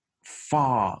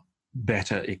far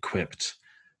better equipped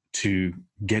to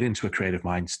get into a creative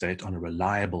mind state on a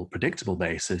reliable, predictable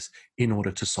basis in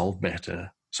order to solve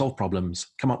problems,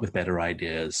 come up with better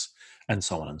ideas, and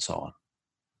so on and so on.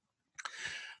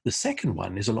 The second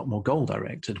one is a lot more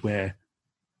goal-directed, where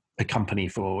a company,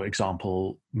 for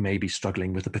example, may be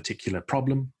struggling with a particular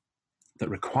problem that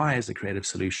requires a creative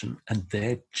solution, and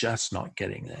they're just not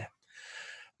getting there.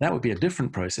 That would be a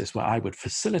different process where I would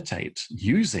facilitate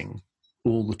using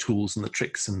all the tools and the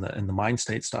tricks and the mind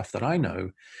state stuff that I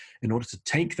know in order to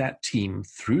take that team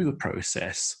through the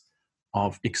process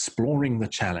of exploring the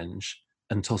challenge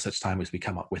until such time as we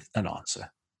come up with an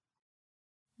answer.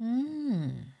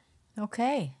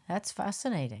 Okay, that's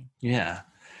fascinating. Yeah.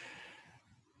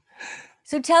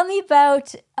 So tell me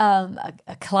about a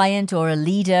client or a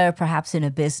leader, perhaps in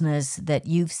a business, that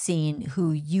you've seen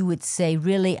who you would say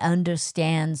really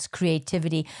understands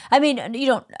creativity. I mean,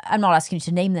 I'm not asking you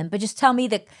to name them, but just tell me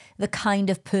the kind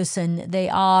of person they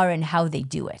are and how they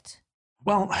do it.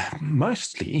 Well,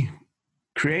 mostly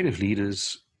creative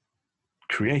leaders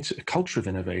create a culture of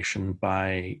innovation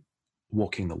by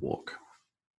walking the walk.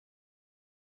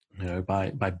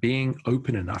 By being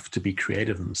open enough to be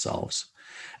creative themselves,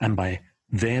 and by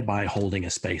thereby holding a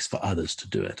space for others to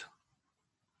do it.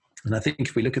 And I think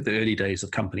if we look at the early days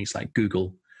of companies like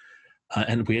Google,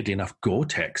 and weirdly enough,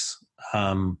 Gore-Tex,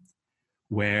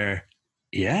 where,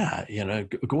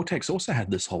 Gore-Tex also had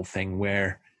this whole thing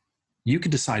where you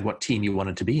could decide what team you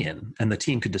wanted to be in, and the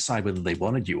team could decide whether they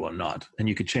wanted you or not. And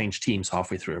you could change teams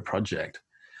halfway through a project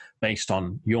based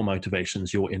on your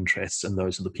motivations, your interests, and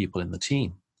those of the people in the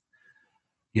team.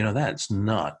 That's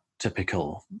not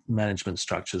typical management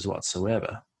structures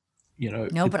whatsoever.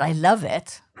 No, but I love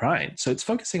it. Right. So it's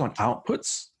focusing on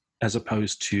outputs as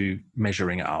opposed to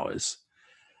measuring hours.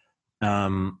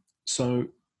 So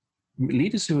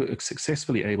leaders who are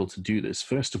successfully able to do this,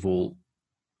 first of all,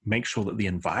 make sure that the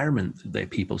environment that their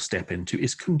people step into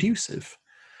is conducive,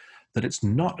 that it's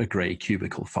not a gray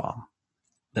cubicle farm,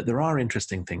 that there are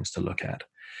interesting things to look at.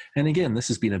 And again, this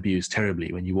has been abused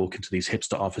terribly when you walk into these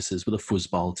hipster offices with a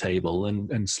foosball table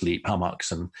and sleep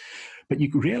hammocks. But you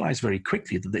realize very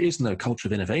quickly that there is no culture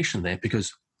of innovation there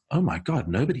because, oh my God,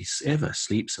 nobody ever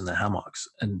sleeps in the hammocks.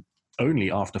 And only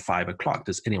after 5 o'clock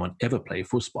does anyone ever play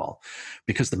foosball,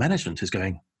 because the management is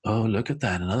going, oh, look at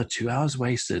that, another 2 hours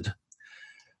wasted.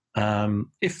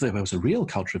 If there was a real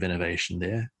culture of innovation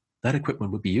there, that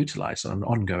equipment would be utilized on an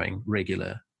ongoing,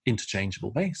 regular,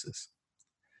 interchangeable basis.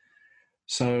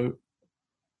 So,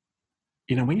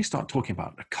 when you start talking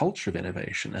about a culture of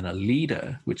innovation and a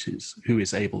leader who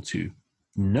is able to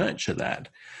nurture that,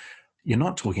 you're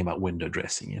not talking about window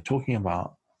dressing. You're talking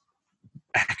about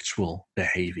actual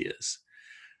behaviors.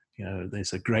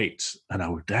 There's a great, I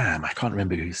can't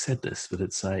remember who said this, but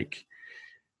it's like,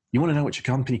 you want to know what your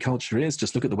company culture is?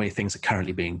 Just look at the way things are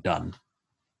currently being done.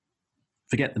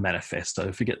 Forget the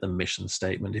manifesto, forget the mission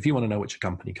statement. If you want to know what your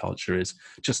company culture is,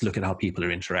 just look at how people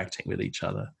are interacting with each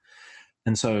other.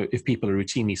 And so if people are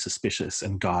routinely suspicious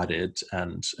and guarded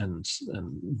and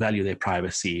value their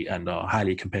privacy and are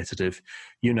highly competitive,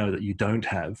 you know that you don't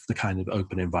have the kind of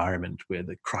open environment where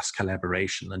the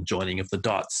cross-collaboration and joining of the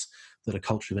dots that a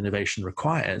culture of innovation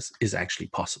requires is actually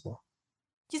possible.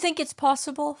 Do you think it's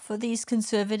possible for these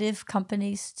conservative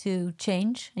companies to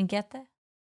change and get there?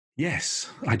 Yes,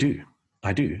 I do.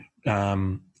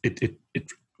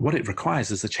 what it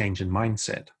requires is a change in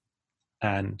mindset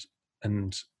and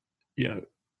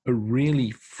a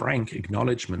really frank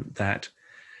acknowledgement that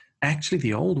actually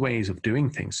the old ways of doing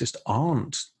things just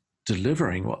aren't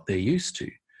delivering what they're used to.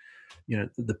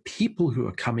 The people who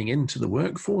are coming into the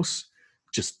workforce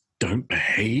just don't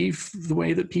behave the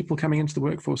way that people coming into the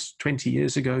workforce 20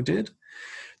 years ago did.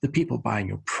 The people buying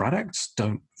your products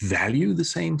don't value the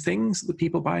same things that the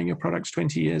people buying your products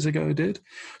 20 years ago did.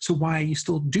 So why are you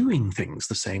still doing things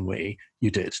the same way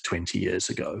you did 20 years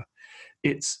ago?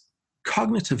 It's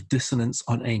cognitive dissonance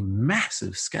on a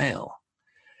massive scale.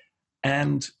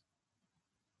 And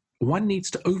one needs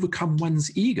to overcome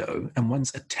one's ego and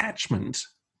one's attachment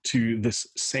to this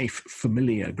safe,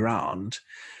 familiar ground,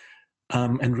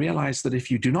 and realize that if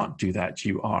you do not do that,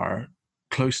 you are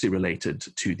closely related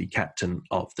to the captain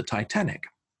of the Titanic.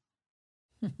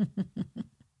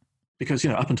 Because,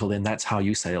 up until then, that's how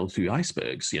you sailed through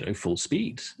icebergs, full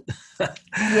speed.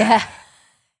 Yeah.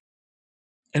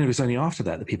 And it was only after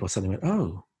that people suddenly went,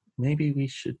 oh, maybe we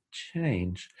should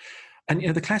change. And,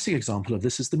 the classic example of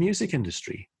this is the music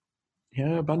industry.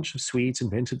 A bunch of Swedes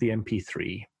invented the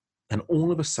MP3, and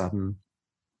all of a sudden,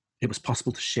 it was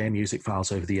possible to share music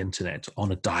files over the internet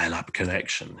on a dial-up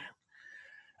connection.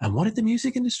 And what did the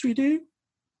music industry do?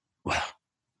 Well,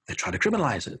 they try to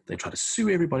criminalize it. They try to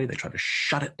sue everybody. They try to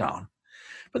shut it down.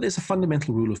 But there's a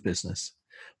fundamental rule of business.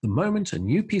 The moment a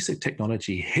new piece of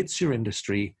technology hits your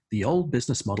industry, the old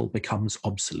business model becomes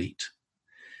obsolete.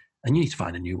 And you need to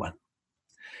find a new one.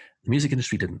 The music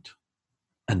industry didn't.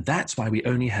 And that's why we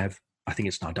only have, I think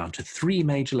it's now down to 3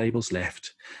 major labels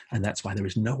left. And that's why there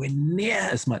is nowhere near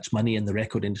as much money in the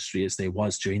record industry as there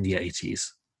was during the 80s.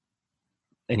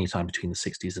 Anytime between the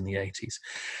 60s and the 80s.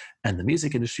 And the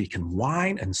music industry can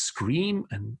whine and scream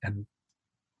and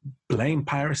blame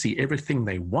piracy everything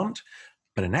they want.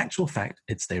 But in actual fact,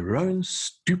 it's their own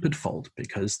stupid fault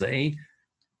because they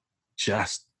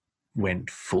just went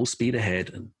full speed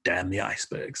ahead and damn the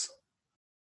icebergs.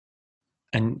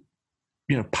 And,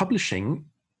 publishing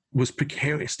was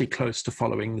precariously close to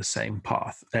following the same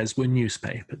path as were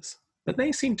newspapers. But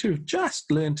they seem to have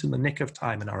just learnt in the nick of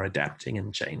time and are adapting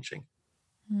and changing.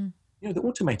 Mm. The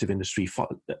automotive industry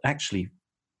actually,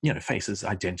 faces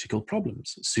identical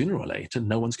problems. Sooner or later,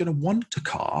 no one's going to want a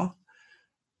car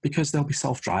because there'll be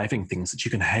self-driving things that you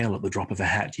can hail at the drop of a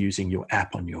hat using your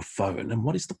app on your phone. And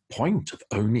what is the point of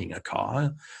owning a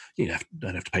car? You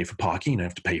don't have to pay for parking. You don't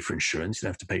have to pay for insurance. You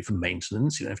don't have to pay for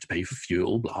maintenance. You don't have to pay for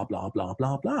fuel, blah, blah, blah,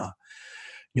 blah, blah.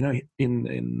 In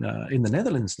the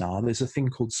Netherlands now, there's a thing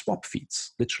called swap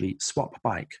fiets, literally swap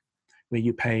bike, where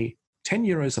you pay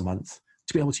 €10 a month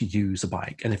to be able to use a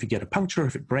bike. And if you get a puncture,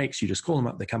 if it breaks, you just call them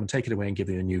up, they come and take it away and give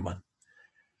you a new one.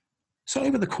 So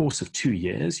over the course of 2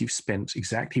 years, you've spent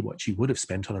exactly what you would have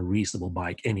spent on a reasonable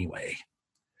bike anyway.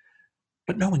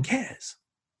 But no one cares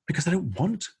because they don't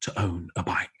want to own a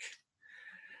bike.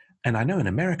 And I know in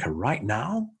America right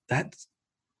now, that,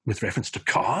 with reference to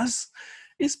cars,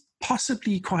 is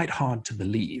possibly quite hard to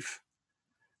believe.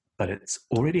 But it's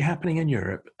already happening in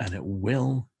Europe and it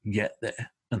will get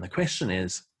there. And the question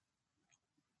is,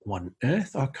 what on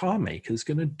earth are car makers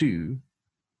going to do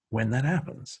when that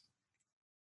happens?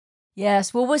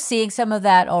 Yes, well, we're seeing some of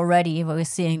that already. We're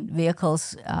seeing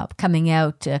vehicles coming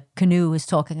out. Canoo is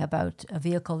talking about a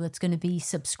vehicle that's going to be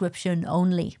subscription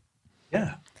only.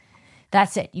 Yeah.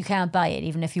 That's it. You can't buy it.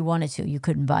 Even if you wanted to, you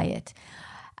couldn't buy it.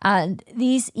 And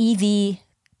these EV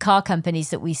car companies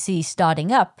that we see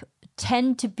starting up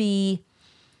tend to be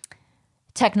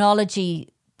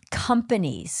technology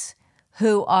companies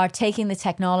who are taking the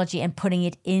technology and putting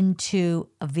it into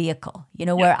a vehicle.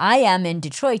 Where I am in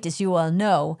Detroit, as you all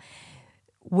know,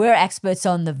 we're experts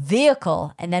on the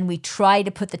vehicle, and then we try to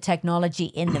put the technology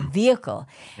in the vehicle.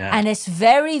 Yeah. And it's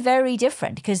very, very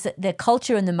different because the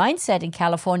culture and the mindset in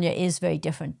California is very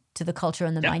different to the culture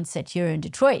and the mindset here in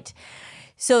Detroit.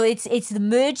 So it's the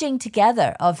merging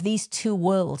together of these two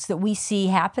worlds that we see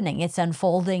happening. It's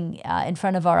unfolding in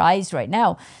front of our eyes right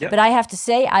now. Yep. But I have to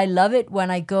say, I love it when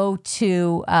I go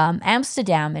to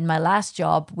Amsterdam. In my last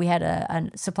job, we had a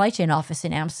supply chain office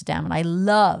in Amsterdam, and I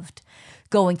loved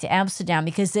going to Amsterdam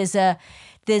because there's a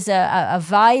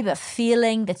vibe, a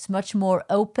feeling that's much more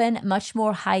open, much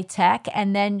more high tech.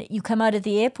 And then you come out of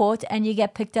the airport and you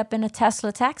get picked up in a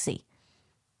Tesla taxi.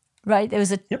 Right, there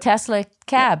was a Tesla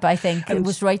cab, I think. It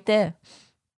was right there.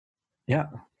 Yeah.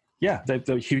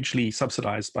 They're hugely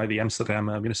subsidized by the Amsterdam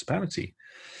municipality.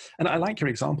 And I like your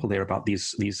example there about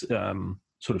these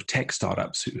sort of tech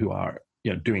startups who are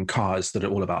doing cars that are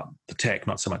all about the tech,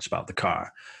 not so much about the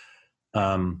car.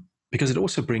 because it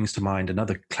also brings to mind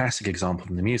another classic example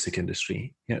in the music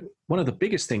industry. One of the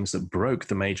biggest things that broke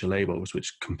the major labels,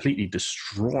 which completely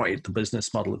destroyed the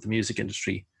business model of the music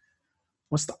industry,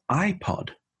 was the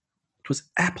iPod. It was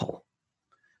Apple,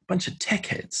 a bunch of tech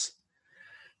heads.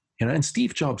 And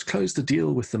Steve Jobs closed the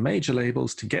deal with the major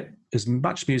labels to get as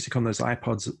much music on those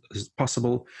iPods as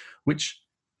possible, which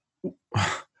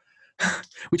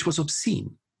was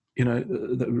obscene.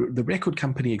 The record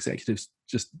company executives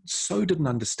just so didn't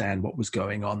understand what was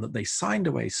going on that they signed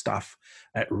away stuff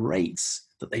at rates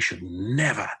that they should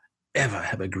never, ever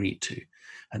have agreed to.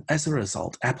 And as a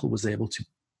result, Apple was able to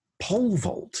pole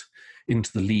vault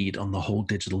into the lead on the whole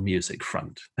digital music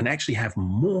front and actually have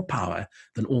more power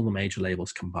than all the major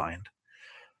labels combined,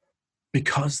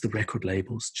 because the record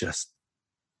labels just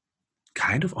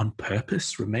kind of on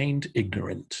purpose remained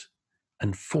ignorant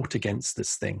and fought against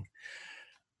this thing.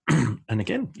 And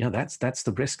again, that's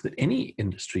the risk that any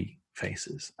industry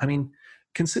faces. I mean,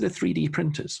 consider 3D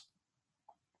printers.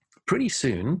 Pretty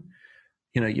soon,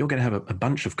 you're going to have a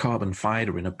bunch of carbon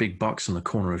fiber in a big box in the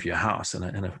corner of your house and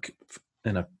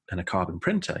a carbon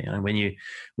printer. When you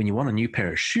want a new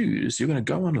pair of shoes, you're going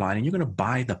to go online and you're going to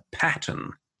buy the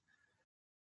pattern.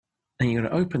 And you're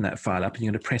going to open that file up and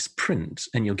you're going to press print,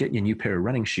 and you'll get your new pair of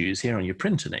running shoes here on your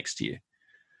printer next to you.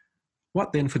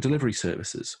 What then for delivery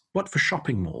services? What for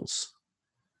shopping malls?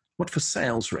 What for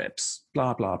sales reps?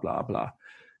 Blah, blah, blah, blah.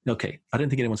 Okay, I don't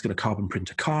think anyone's going to carbon print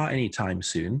a car anytime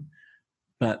soon,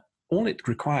 but all it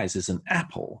requires is an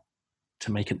Apple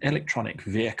to make an electronic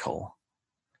vehicle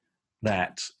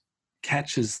that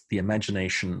catches the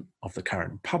imagination of the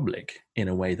current public in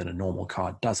a way that a normal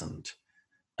car doesn't,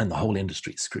 and the whole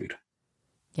industry is screwed.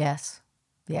 Yes,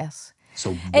 yes.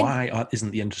 So why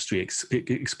isn't the industry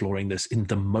exploring this in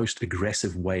the most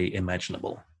aggressive way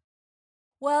imaginable?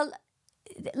 Well,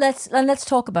 let's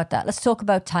talk about that. Let's talk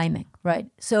about timing, right?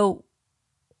 So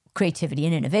creativity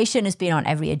and innovation has been on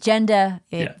every agenda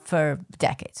for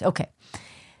decades. Okay.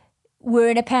 We're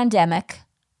in a pandemic.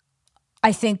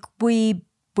 I think we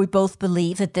both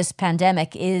believe that this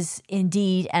pandemic is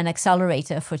indeed an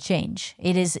accelerator for change.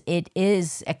 It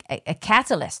is a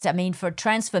catalyst, for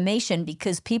transformation,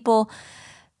 because people's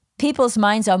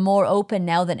minds are more open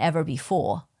now than ever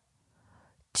before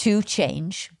to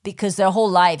change, because their whole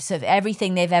lives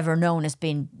everything they've ever known has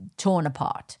been torn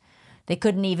apart. They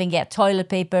couldn't even get toilet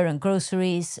paper and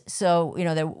groceries. So,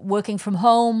 they're working from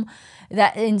home.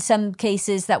 That in some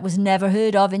cases that was never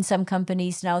heard of in some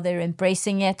companies. Now they're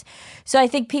embracing it. So I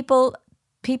think people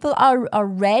are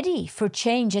ready for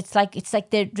change. It's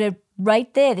like they're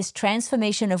right there. This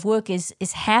transformation of work is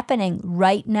happening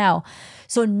right now.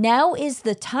 So now is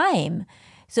the time.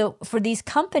 So for these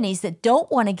companies that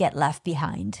don't want to get left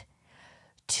behind,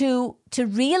 to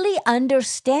really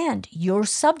understand your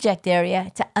subject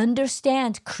area, to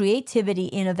understand creativity,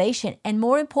 innovation, and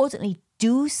more importantly,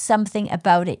 do something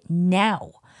about it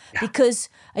now. Yeah. Because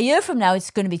a year from now,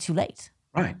 it's going to be too late.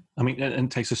 Right. And it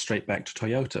takes us straight back to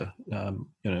Toyota.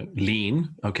 Lean,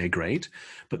 okay, great.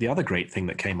 But the other great thing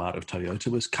that came out of Toyota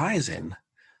was Kaizen,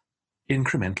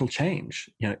 incremental change.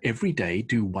 Every day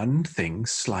do one thing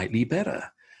slightly better.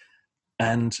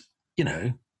 And,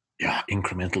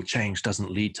 incremental change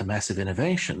doesn't lead to massive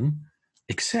innovation,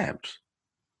 except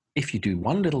if you do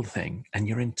one little thing and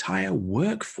your entire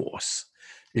workforce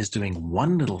is doing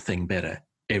one little thing better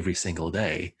every single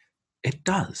day, it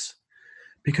does.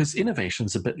 Because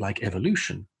innovation's a bit like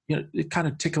evolution. It kind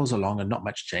of tickles along and not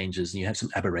much changes, and you have some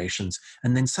aberrations,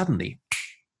 and then suddenly,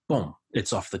 boom,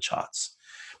 it's off the charts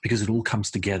because it all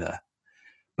comes together.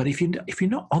 But if you're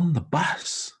not on the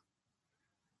bus,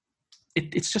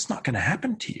 it's just not going to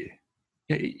happen to you.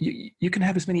 You can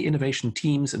have as many innovation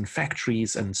teams and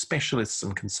factories and specialists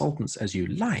and consultants as you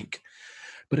like,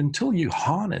 but until you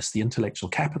harness the intellectual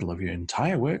capital of your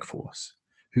entire workforce,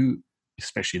 who,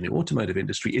 especially in the automotive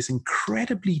industry, is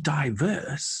incredibly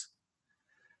diverse,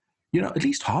 at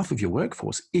least half of your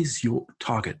workforce is your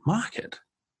target market.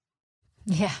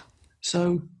 Yeah.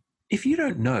 So if you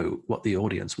don't know what the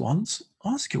audience wants,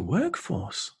 ask your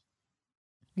workforce.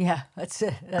 Yeah, that's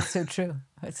so true.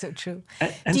 That's so true.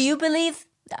 And do you believe?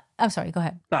 I'm sorry. Go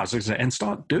ahead. No, I was going to say, and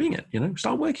start doing it.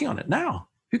 Start working on it now.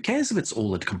 Who cares if it's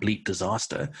all a complete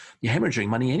disaster? You're hemorrhaging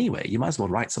money anyway. You might as well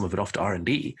write some of it off to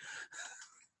R&D.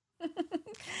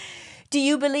 Do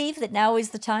you believe that now is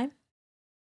the time?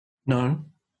 No.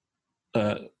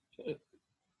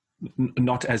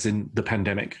 Not as in the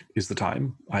pandemic is the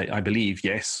time. I believe,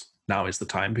 yes, now is the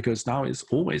time, because now is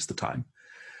always the time.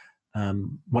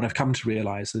 What I've come to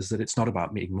realize is that it's not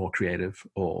about being more creative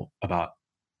or about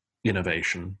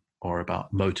innovation or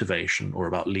about motivation or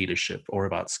about leadership or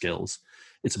about skills.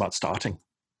 It's about starting.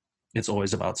 It's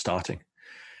always about starting.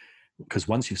 Because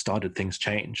once you've started, things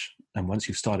change. And once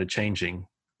you've started changing,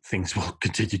 things will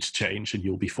continue to change and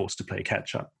you'll be forced to play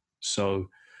catch up. So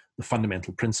the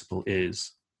fundamental principle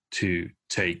is to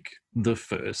take the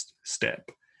first step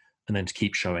and then to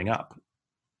keep showing up.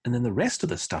 And then the rest of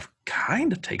the stuff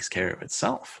kind of takes care of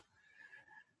itself.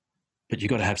 But you've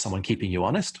got to have someone keeping you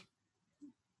honest,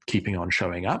 keeping on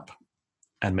showing up,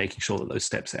 and making sure that those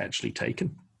steps are actually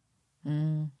taken.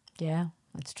 Yeah,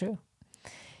 that's true.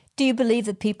 Do you believe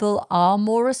that people are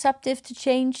more receptive to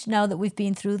change now that we've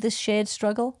been through this shared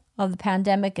struggle of the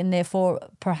pandemic, and therefore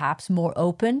perhaps more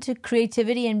open to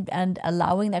creativity and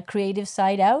allowing that creative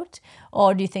side out?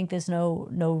 Or do you think there's no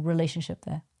relationship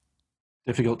there?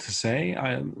 Difficult to say.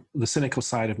 The cynical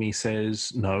side of me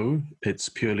says no, it's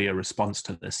purely a response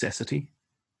to necessity.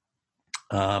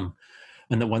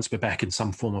 And that once we're back in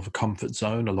some form of a comfort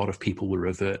zone, a lot of people will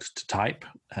revert to type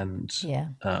and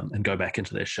go back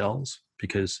into their shells,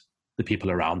 because the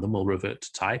people around them will revert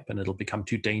to type, and it'll become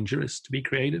too dangerous to be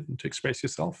creative and to express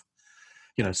yourself.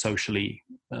 Socially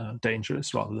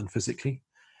dangerous rather than physically.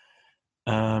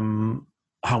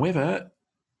 However,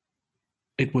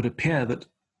 it would appear that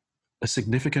a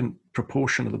significant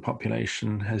proportion of the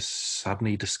population has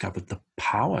suddenly discovered the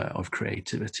power of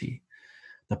creativity,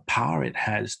 the power it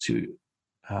has to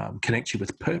connect you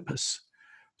with purpose,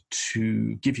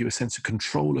 to give you a sense of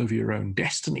control over your own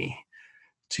destiny,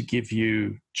 to give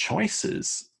you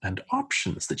choices and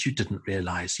options that you didn't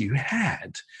realize you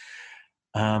had.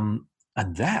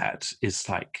 And that is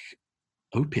like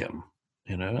opium,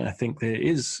 I think there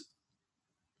is.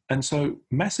 And so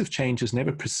massive change is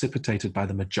never precipitated by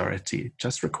the majority. It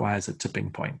just requires a tipping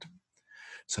point.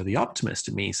 So the optimist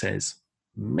in me says,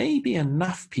 maybe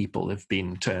enough people have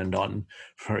been turned on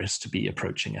for us to be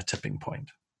approaching a tipping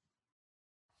point.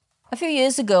 A few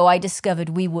years ago, I discovered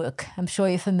WeWork. I'm sure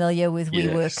you're familiar with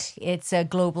WeWork. Yes. It's a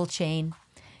global chain.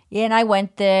 Yeah, and I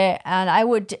went there, and I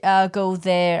would go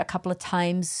there a couple of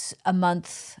times a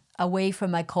month away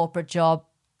from my corporate job,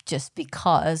 just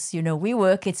because,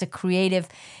 WeWork, it's a creative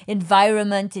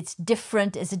environment. It's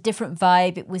different. It's a different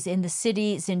vibe. It was in the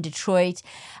city. It's in Detroit.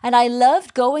 And I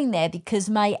loved going there because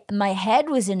my head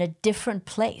was in a different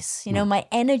place. My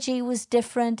energy was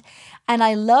different, and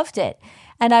I loved it.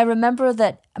 And I remember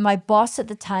that my boss at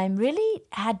the time really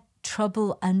had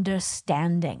trouble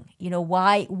understanding,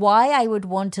 why I would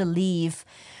want to leave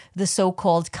the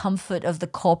so-called comfort of the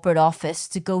corporate office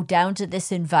to go down to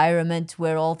this environment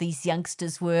where all these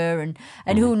youngsters were,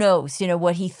 and who knows,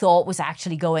 what he thought was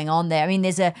actually going on there. I mean,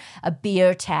 there's a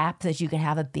beer tap that you can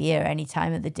have a beer any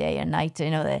time of the day and night,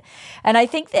 and I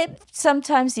think that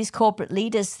sometimes these corporate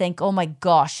leaders think, oh my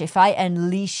gosh, if I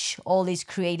unleash all these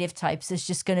creative types, there's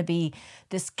just going to be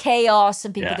this chaos,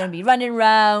 and people are going to be running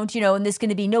around, and there's going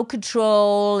to be no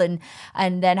control, and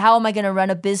then how am I going to run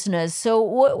a business? So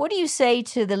what do you say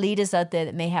to the leaders out there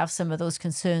that may have some of those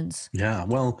concerns? Yeah,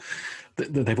 well,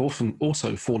 they've often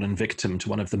also fallen victim to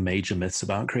one of the major myths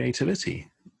about creativity.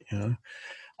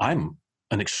 I'm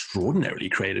an extraordinarily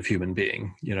creative human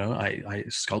being. I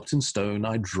sculpt in stone,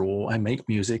 I draw, I make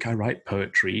music, I write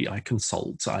poetry, I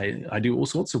consult, I do all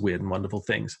sorts of weird and wonderful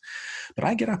things. But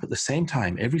I get up at the same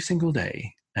time every single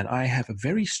day, and I have a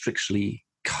very strictly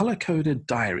color-coded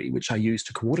diary, which I use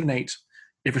to coordinate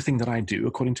everything that I do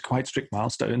according to quite strict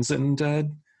milestones and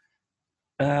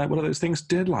what are those things?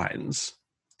 Deadlines.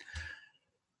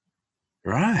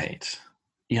 Right.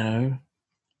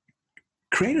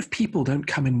 Creative people don't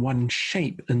come in one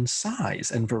shape and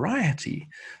size and variety.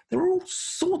 There are all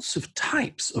sorts of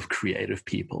types of creative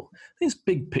people. There's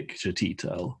big picture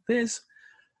detail. There's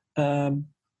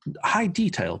high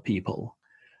detail people.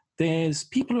 There's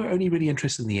people who are only really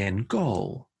interested in the end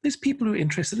goal. There's people who are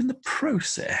interested in the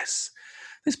process.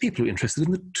 There's people who are interested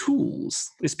in the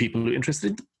tools. There's people who are interested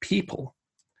in the people.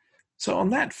 So on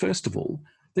that, first of all,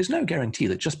 there's no guarantee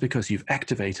that just because you've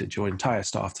activated your entire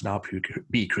staff to now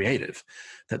be creative,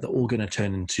 that they're all going to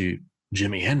turn into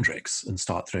Jimi Hendrix and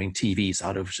start throwing TVs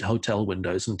out of hotel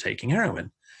windows and taking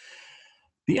heroin.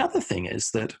 The other thing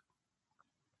is that,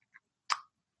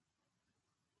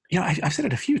 I've said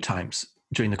it a few times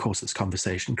during the course of this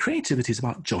conversation, creativity is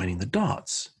about joining the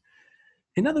dots.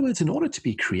 In other words, in order to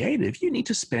be creative, you need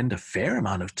to spend a fair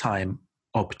amount of time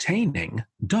obtaining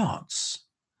dots.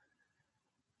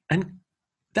 And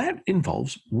that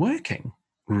involves working,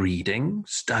 reading,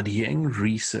 studying,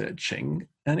 researching,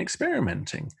 and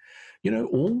experimenting.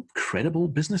 All credible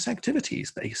business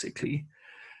activities, basically.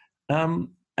 And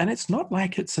it's not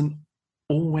like it's an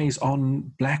always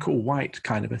on black or white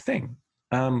kind of a thing.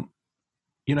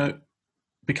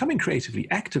 Becoming creatively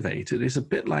activated is a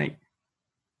bit like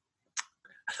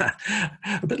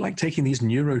A bit like taking these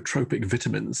neurotropic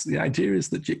vitamins. The idea is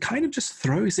that it kind of just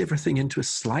throws everything into a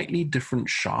slightly different,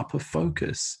 sharper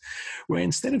focus, where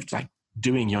instead of like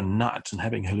doing your nut and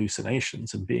having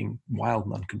hallucinations and being wild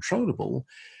and uncontrollable,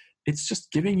 it's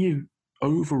just giving you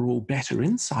overall better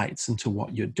insights into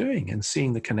what you're doing and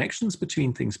seeing the connections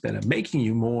between things better, making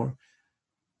you more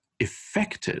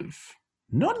effective,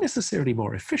 not necessarily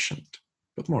more efficient,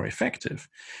 but more effective.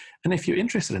 And if you're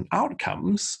interested in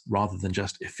outcomes rather than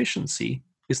just efficiency,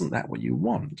 isn't that what you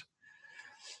want?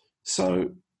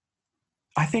 So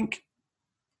I think,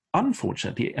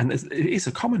 unfortunately, and it is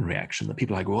a common reaction that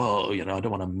people are like, whoa, I don't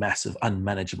want a massive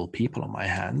unmanageable people on my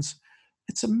hands.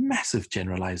 It's a massive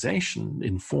generalization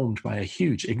informed by a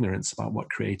huge ignorance about what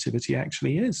creativity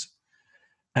actually is.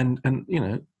 And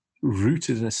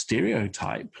rooted in a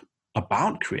stereotype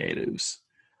about creatives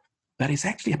that is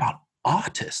actually about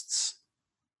artists,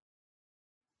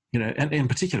 and in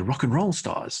particular rock and roll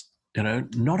stars,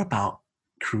 not about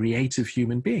creative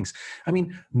human beings. I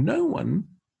mean, no one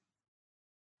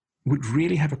would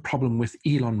really have a problem with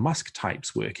Elon Musk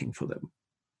types working for them.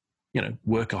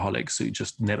 Workaholics who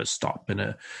just never stop and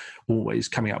are always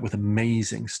coming up with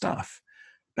amazing stuff.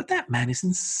 But that man is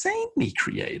insanely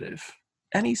creative.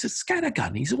 And he's a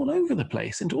scattergun. He's all over the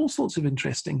place into all sorts of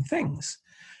interesting things.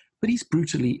 But he's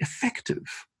brutally effective.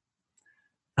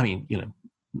 I mean,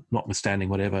 notwithstanding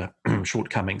whatever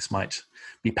shortcomings might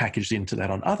be packaged into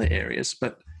that on other areas.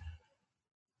 But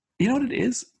you know what it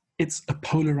is? It's a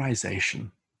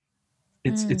polarization.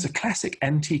 It's a classic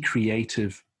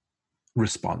anti-creative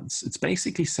response. It's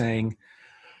basically saying,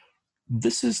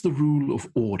 this is the rule of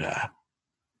order.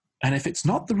 And if it's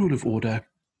not the rule of order,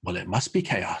 well, it must be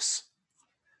chaos.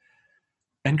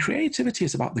 And creativity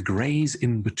is about the grays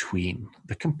in between,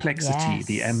 the complexity, Yes.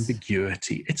 the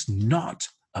ambiguity. It's not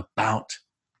about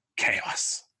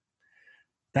chaos.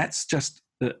 That's just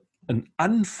an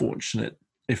unfortunate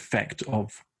effect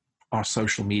of our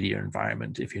social media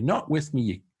environment. If you're not with me,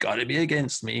 you got to be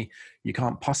against me. You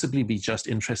can't possibly be just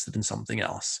interested in something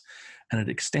else. And it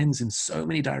extends in so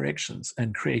many directions.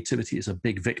 And creativity is a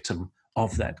big victim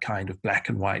of that kind of black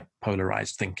and white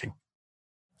polarized thinking.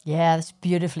 Yeah, that's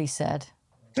beautifully said.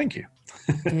 Thank you.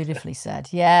 Beautifully said.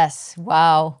 Yes.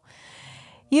 Wow.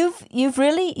 You've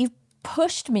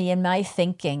pushed me in my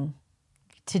thinking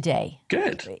today.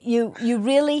 Good. You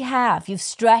really have. You've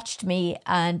stretched me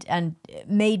and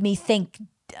made me think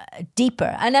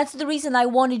deeper. And that's the reason I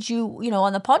wanted you,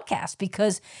 on the podcast,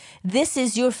 because this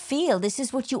is your field. This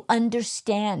is what you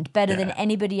understand better than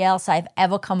anybody else I've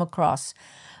ever come across.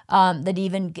 That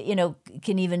even,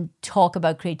 can even talk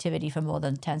about creativity for more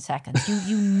than 10 seconds.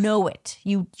 You know it.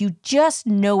 You just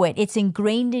know it. It's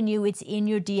ingrained in you. It's in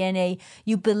your DNA.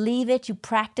 You believe it. You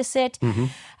practice it.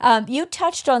 Mm-hmm. You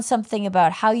touched on something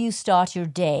about how you start your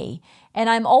day. And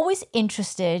I'm always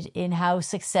interested in how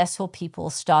successful people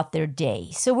start their day.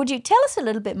 So would you tell us a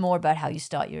little bit more about how you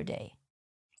start your day?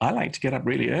 I like to get up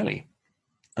really early.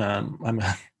 I'm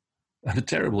a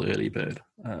terrible early bird.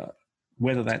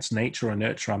 Whether that's nature or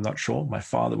nurture, I'm not sure. My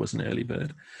father was an early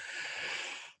bird.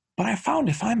 But I found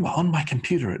if I'm on my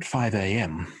computer at 5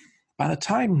 a.m., by the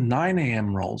time 9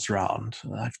 a.m. rolls around,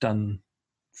 I've done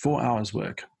 4 hours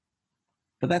work.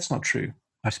 But that's not true.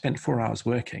 I've spent 4 hours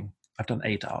working. I've done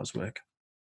 8 hours work.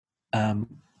 And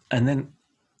then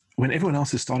when everyone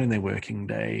else is starting their working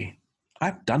day,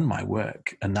 I've done my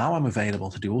work. And now I'm available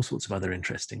to do all sorts of other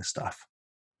interesting stuff.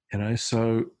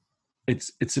 So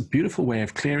it's a beautiful way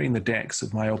of clearing the decks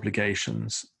of my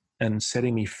obligations and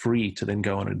setting me free to then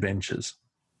go on adventures.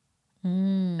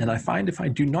 And I find if I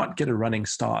do not get a running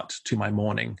start to my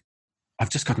morning, I've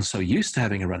just gotten so used to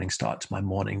having a running start to my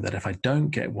morning that if I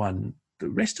don't get one, the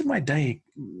rest of my day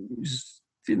is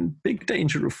in big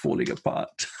danger of falling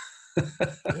apart.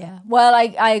 Yeah. Well,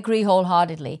 I agree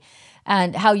wholeheartedly.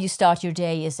 And how you start your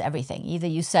day is everything. Either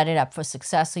you set it up for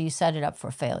success or you set it up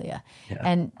for failure. Yeah.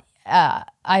 And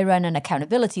I run an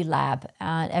accountability lab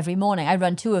every morning. I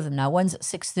run 2 of them now. One's at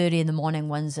 6:30 in the morning,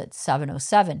 one's at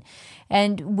 7:07.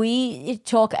 And we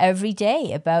talk every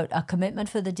day about a commitment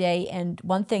for the day. And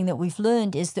one thing that we've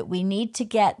learned is that we need to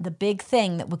get the big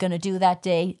thing that we're going to do that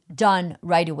day done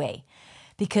right away.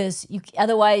 Because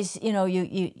otherwise,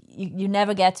 you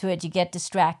never get to it. You get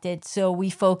distracted. So we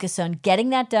focus on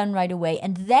getting that done right away.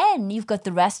 And then you've got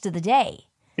the rest of the day.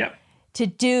 Yeah. To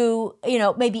do,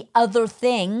 maybe other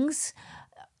things.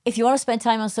 If you want to spend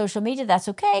time on social media, that's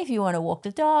okay. If you want to walk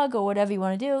the dog or whatever you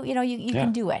want to do, you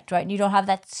can do it, right? And you don't have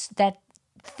that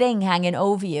thing hanging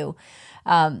over you.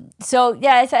 So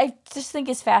I just think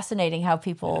it's fascinating how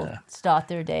people start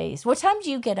their days. What time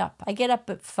do you get up? I get up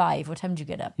at 5. What time do you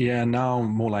get up? Yeah, now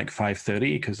more like 5:30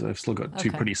 because I've still got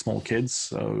two pretty small kids.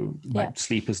 So my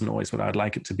sleep isn't always what I'd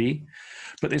like it to be.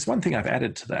 But there's one thing I've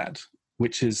added to that,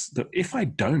 which is that if I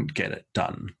don't get it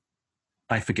done,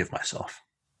 I forgive myself.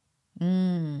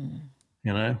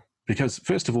 Because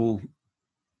first of all,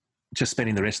 just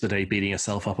spending the rest of the day beating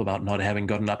yourself up about not having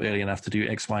gotten up early enough to do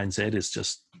X, Y, and Z is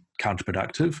just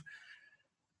counterproductive.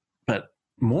 But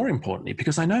more importantly,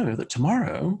 because I know that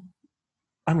tomorrow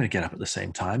I'm going to get up at the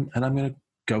same time and I'm going to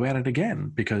go at it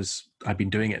again because I've been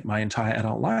doing it my entire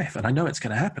adult life and I know it's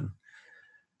going to happen.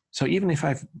 So even if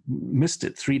I've missed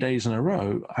it 3 days in a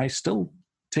row, I still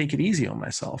take it easy on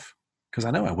myself because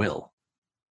I know I will.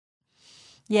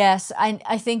 Yes,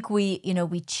 I think we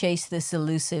chase this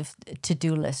elusive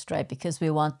to-do list, right? Because we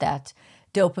want that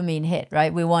dopamine hit,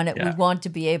 right? We want it. Yeah. We want to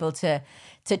be able to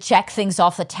check things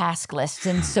off the task list,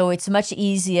 and so it's much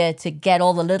easier to get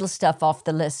all the little stuff off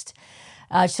the list,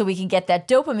 so we can get that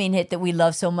dopamine hit that we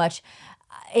love so much,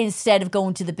 instead of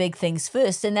going to the big things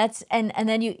first. And that's and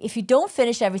then if you don't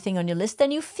finish everything on your list,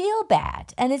 then you feel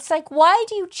bad, and it's like, why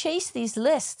do you chase these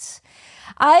lists?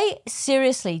 I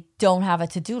seriously don't have a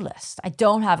to-do list. I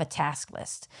don't have a task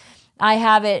list. I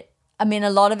have it, a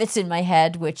lot of it's in my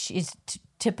head, which is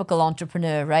typical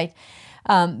entrepreneur, right?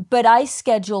 But I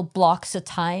schedule blocks of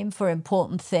time for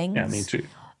important things. Yeah, me too.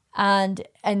 And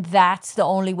that's the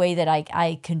only way that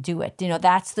I can do it.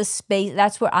 That's the space,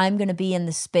 that's where I'm going to be in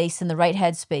the space, in the right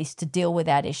headspace to deal with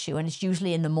that issue. And it's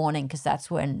usually in the morning because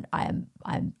that's when I'm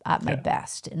at my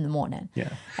best, in the morning.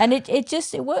 Yeah. And it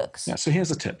works. Yeah. So here's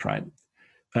a tip, right?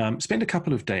 Spend a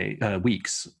couple of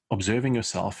weeks observing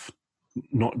yourself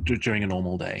not during a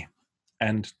normal day,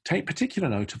 and take particular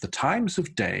note of the times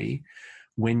of day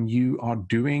when you are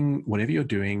doing whatever you're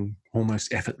doing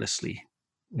almost effortlessly,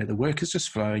 where the work is just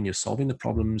flowing, you're solving the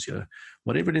problems,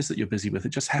 whatever it is that you're busy with, it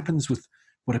just happens with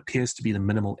what appears to be the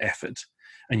minimal effort,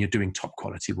 and you're doing top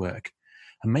quality work.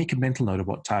 And make a mental note of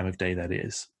what time of day that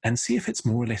is, and see if it's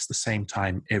more or less the same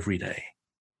time every day.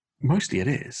 Mostly it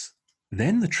is.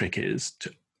 Then the trick is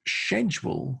to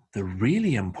schedule the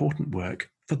really important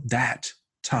work for that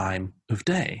time of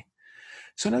day.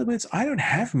 So in other words, I don't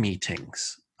have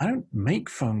meetings. I don't make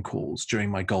phone calls during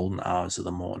my golden hours of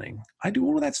the morning. I do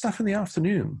all of that stuff in the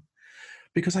afternoon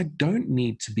because I don't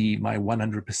need to be my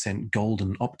 100%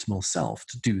 golden optimal self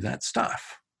to do that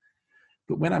stuff.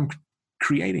 But when I'm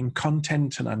creating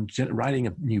content and I'm writing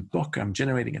a new book, I'm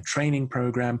generating a training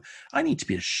program, I need to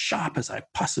be as sharp as I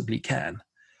possibly can.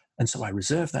 And so I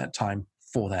reserve that time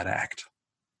for that act.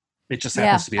 It just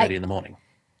happens to be early in the morning.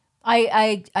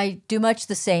 I do much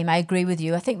the same. I agree with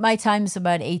you. I think my time's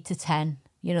about 8 to 10.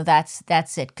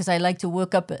 That's it. Because I like to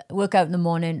work out in the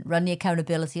morning, run the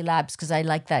accountability labs, because I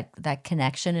like that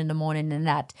connection in the morning, and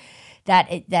that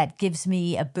gives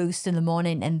me a boost in the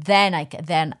morning. And then I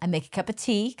make a cup of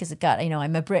tea, because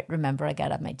I'm a Brit. Remember, I got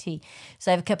to have my tea.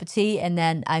 So I have a cup of tea, and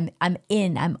then I'm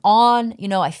on.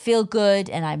 I feel good,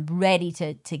 and I'm ready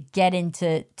to get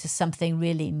into something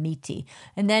really meaty.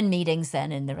 And then meetings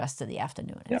then in the rest of the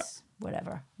afternoon. It's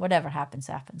whatever happens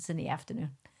in the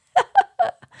afternoon.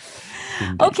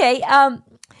 Okay,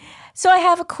 so I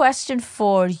have a question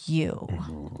for you.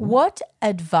 Mm-hmm. What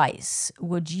advice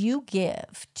would you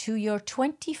give to your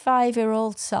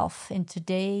 25-year-old self in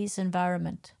today's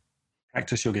environment?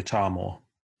 Practice your guitar more.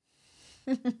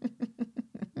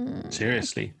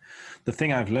 Seriously. The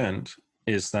thing I've learned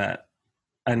is that,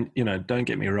 and don't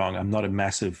get me wrong, I'm not a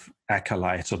massive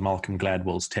acolyte of Malcolm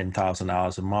Gladwell's 10,000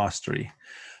 hours of mastery,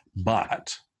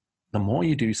 but the more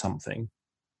you do something,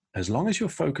 as long as you're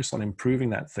focused on improving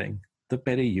that thing, the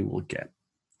better you will get.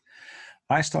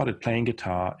 I started playing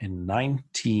guitar in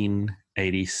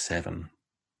 1987.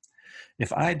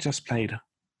 If I had just played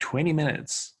 20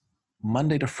 minutes,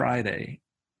 Monday to Friday,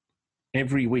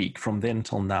 every week from then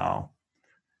till now,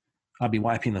 I'd be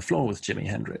wiping the floor with Jimi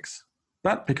Hendrix.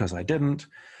 But because I didn't,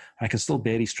 I can still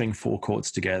barely string 4 chords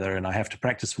together, and I have to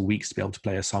practice for weeks to be able to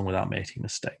play a song without making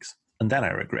mistakes. And that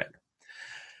I regret.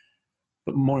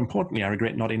 But more importantly, I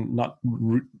regret not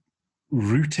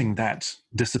rooting that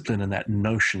discipline and that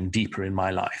notion deeper in my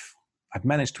life. I've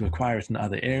managed to acquire it in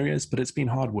other areas, but it's been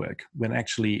hard work, when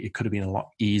actually it could have been a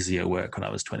lot easier work when I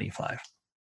was 25.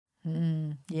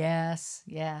 Yes,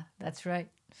 yeah, that's right.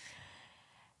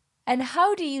 And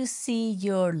how do you see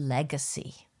your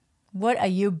legacy? What are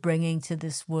you bringing to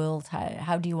this world?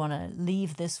 How do you want to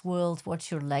leave this world?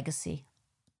 What's your legacy?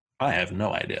 I have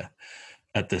no idea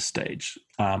at this stage.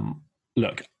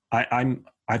 Look,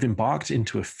 I've embarked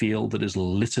into a field that is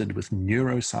littered with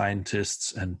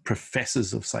neuroscientists and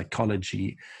professors of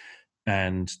psychology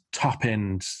and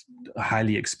top-end,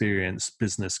 highly experienced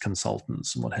business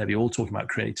consultants and what have you, all talking about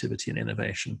creativity and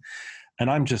innovation. And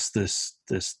I'm just this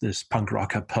punk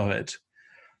rocker poet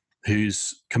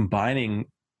who's combining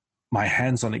my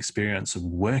hands-on experience of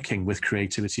working with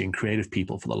creativity and creative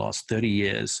people for the last 30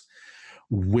 years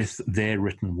with their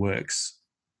written works.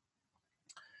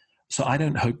 So I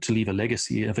don't hope to leave a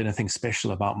legacy of anything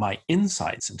special about my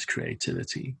insights into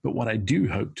creativity. But what I do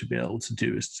hope to be able to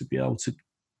do is to be able to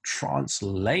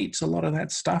translate a lot of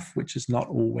that stuff, which is not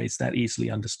always that easily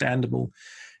understandable,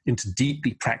 into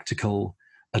deeply practical,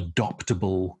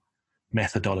 adoptable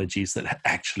methodologies that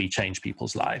actually change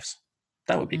people's lives.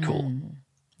 That would be cool.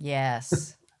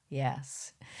 Yes,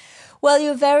 yes. Well,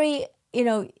 you're very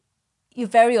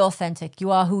authentic.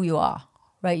 You are who you are,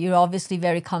 right? You're obviously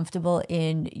very comfortable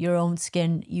in your own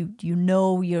skin. You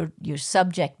know your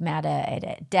subject matter at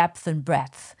a depth and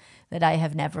breadth that I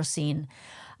have never seen.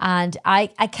 And I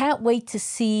can't wait to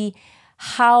see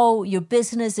how your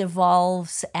business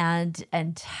evolves and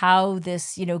how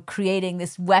this, creating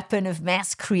this weapon of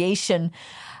mass creation,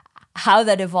 how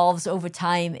that evolves over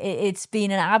time. It's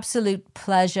been an absolute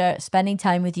pleasure spending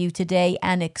time with you today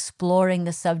and exploring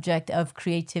the subject of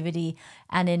creativity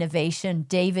and innovation.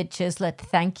 David Chislett,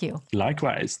 thank you.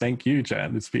 Likewise. Thank you,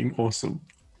 Jan. It's been awesome.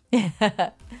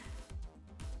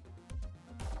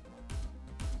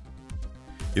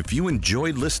 If you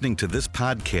enjoyed listening to this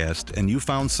podcast and you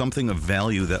found something of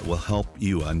value that will help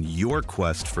you on your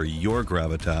quest for your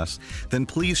gravitas, then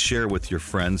please share with your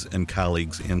friends and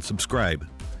colleagues and subscribe.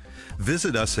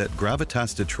 Visit us at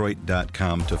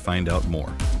gravitasdetroit.com to find out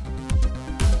more.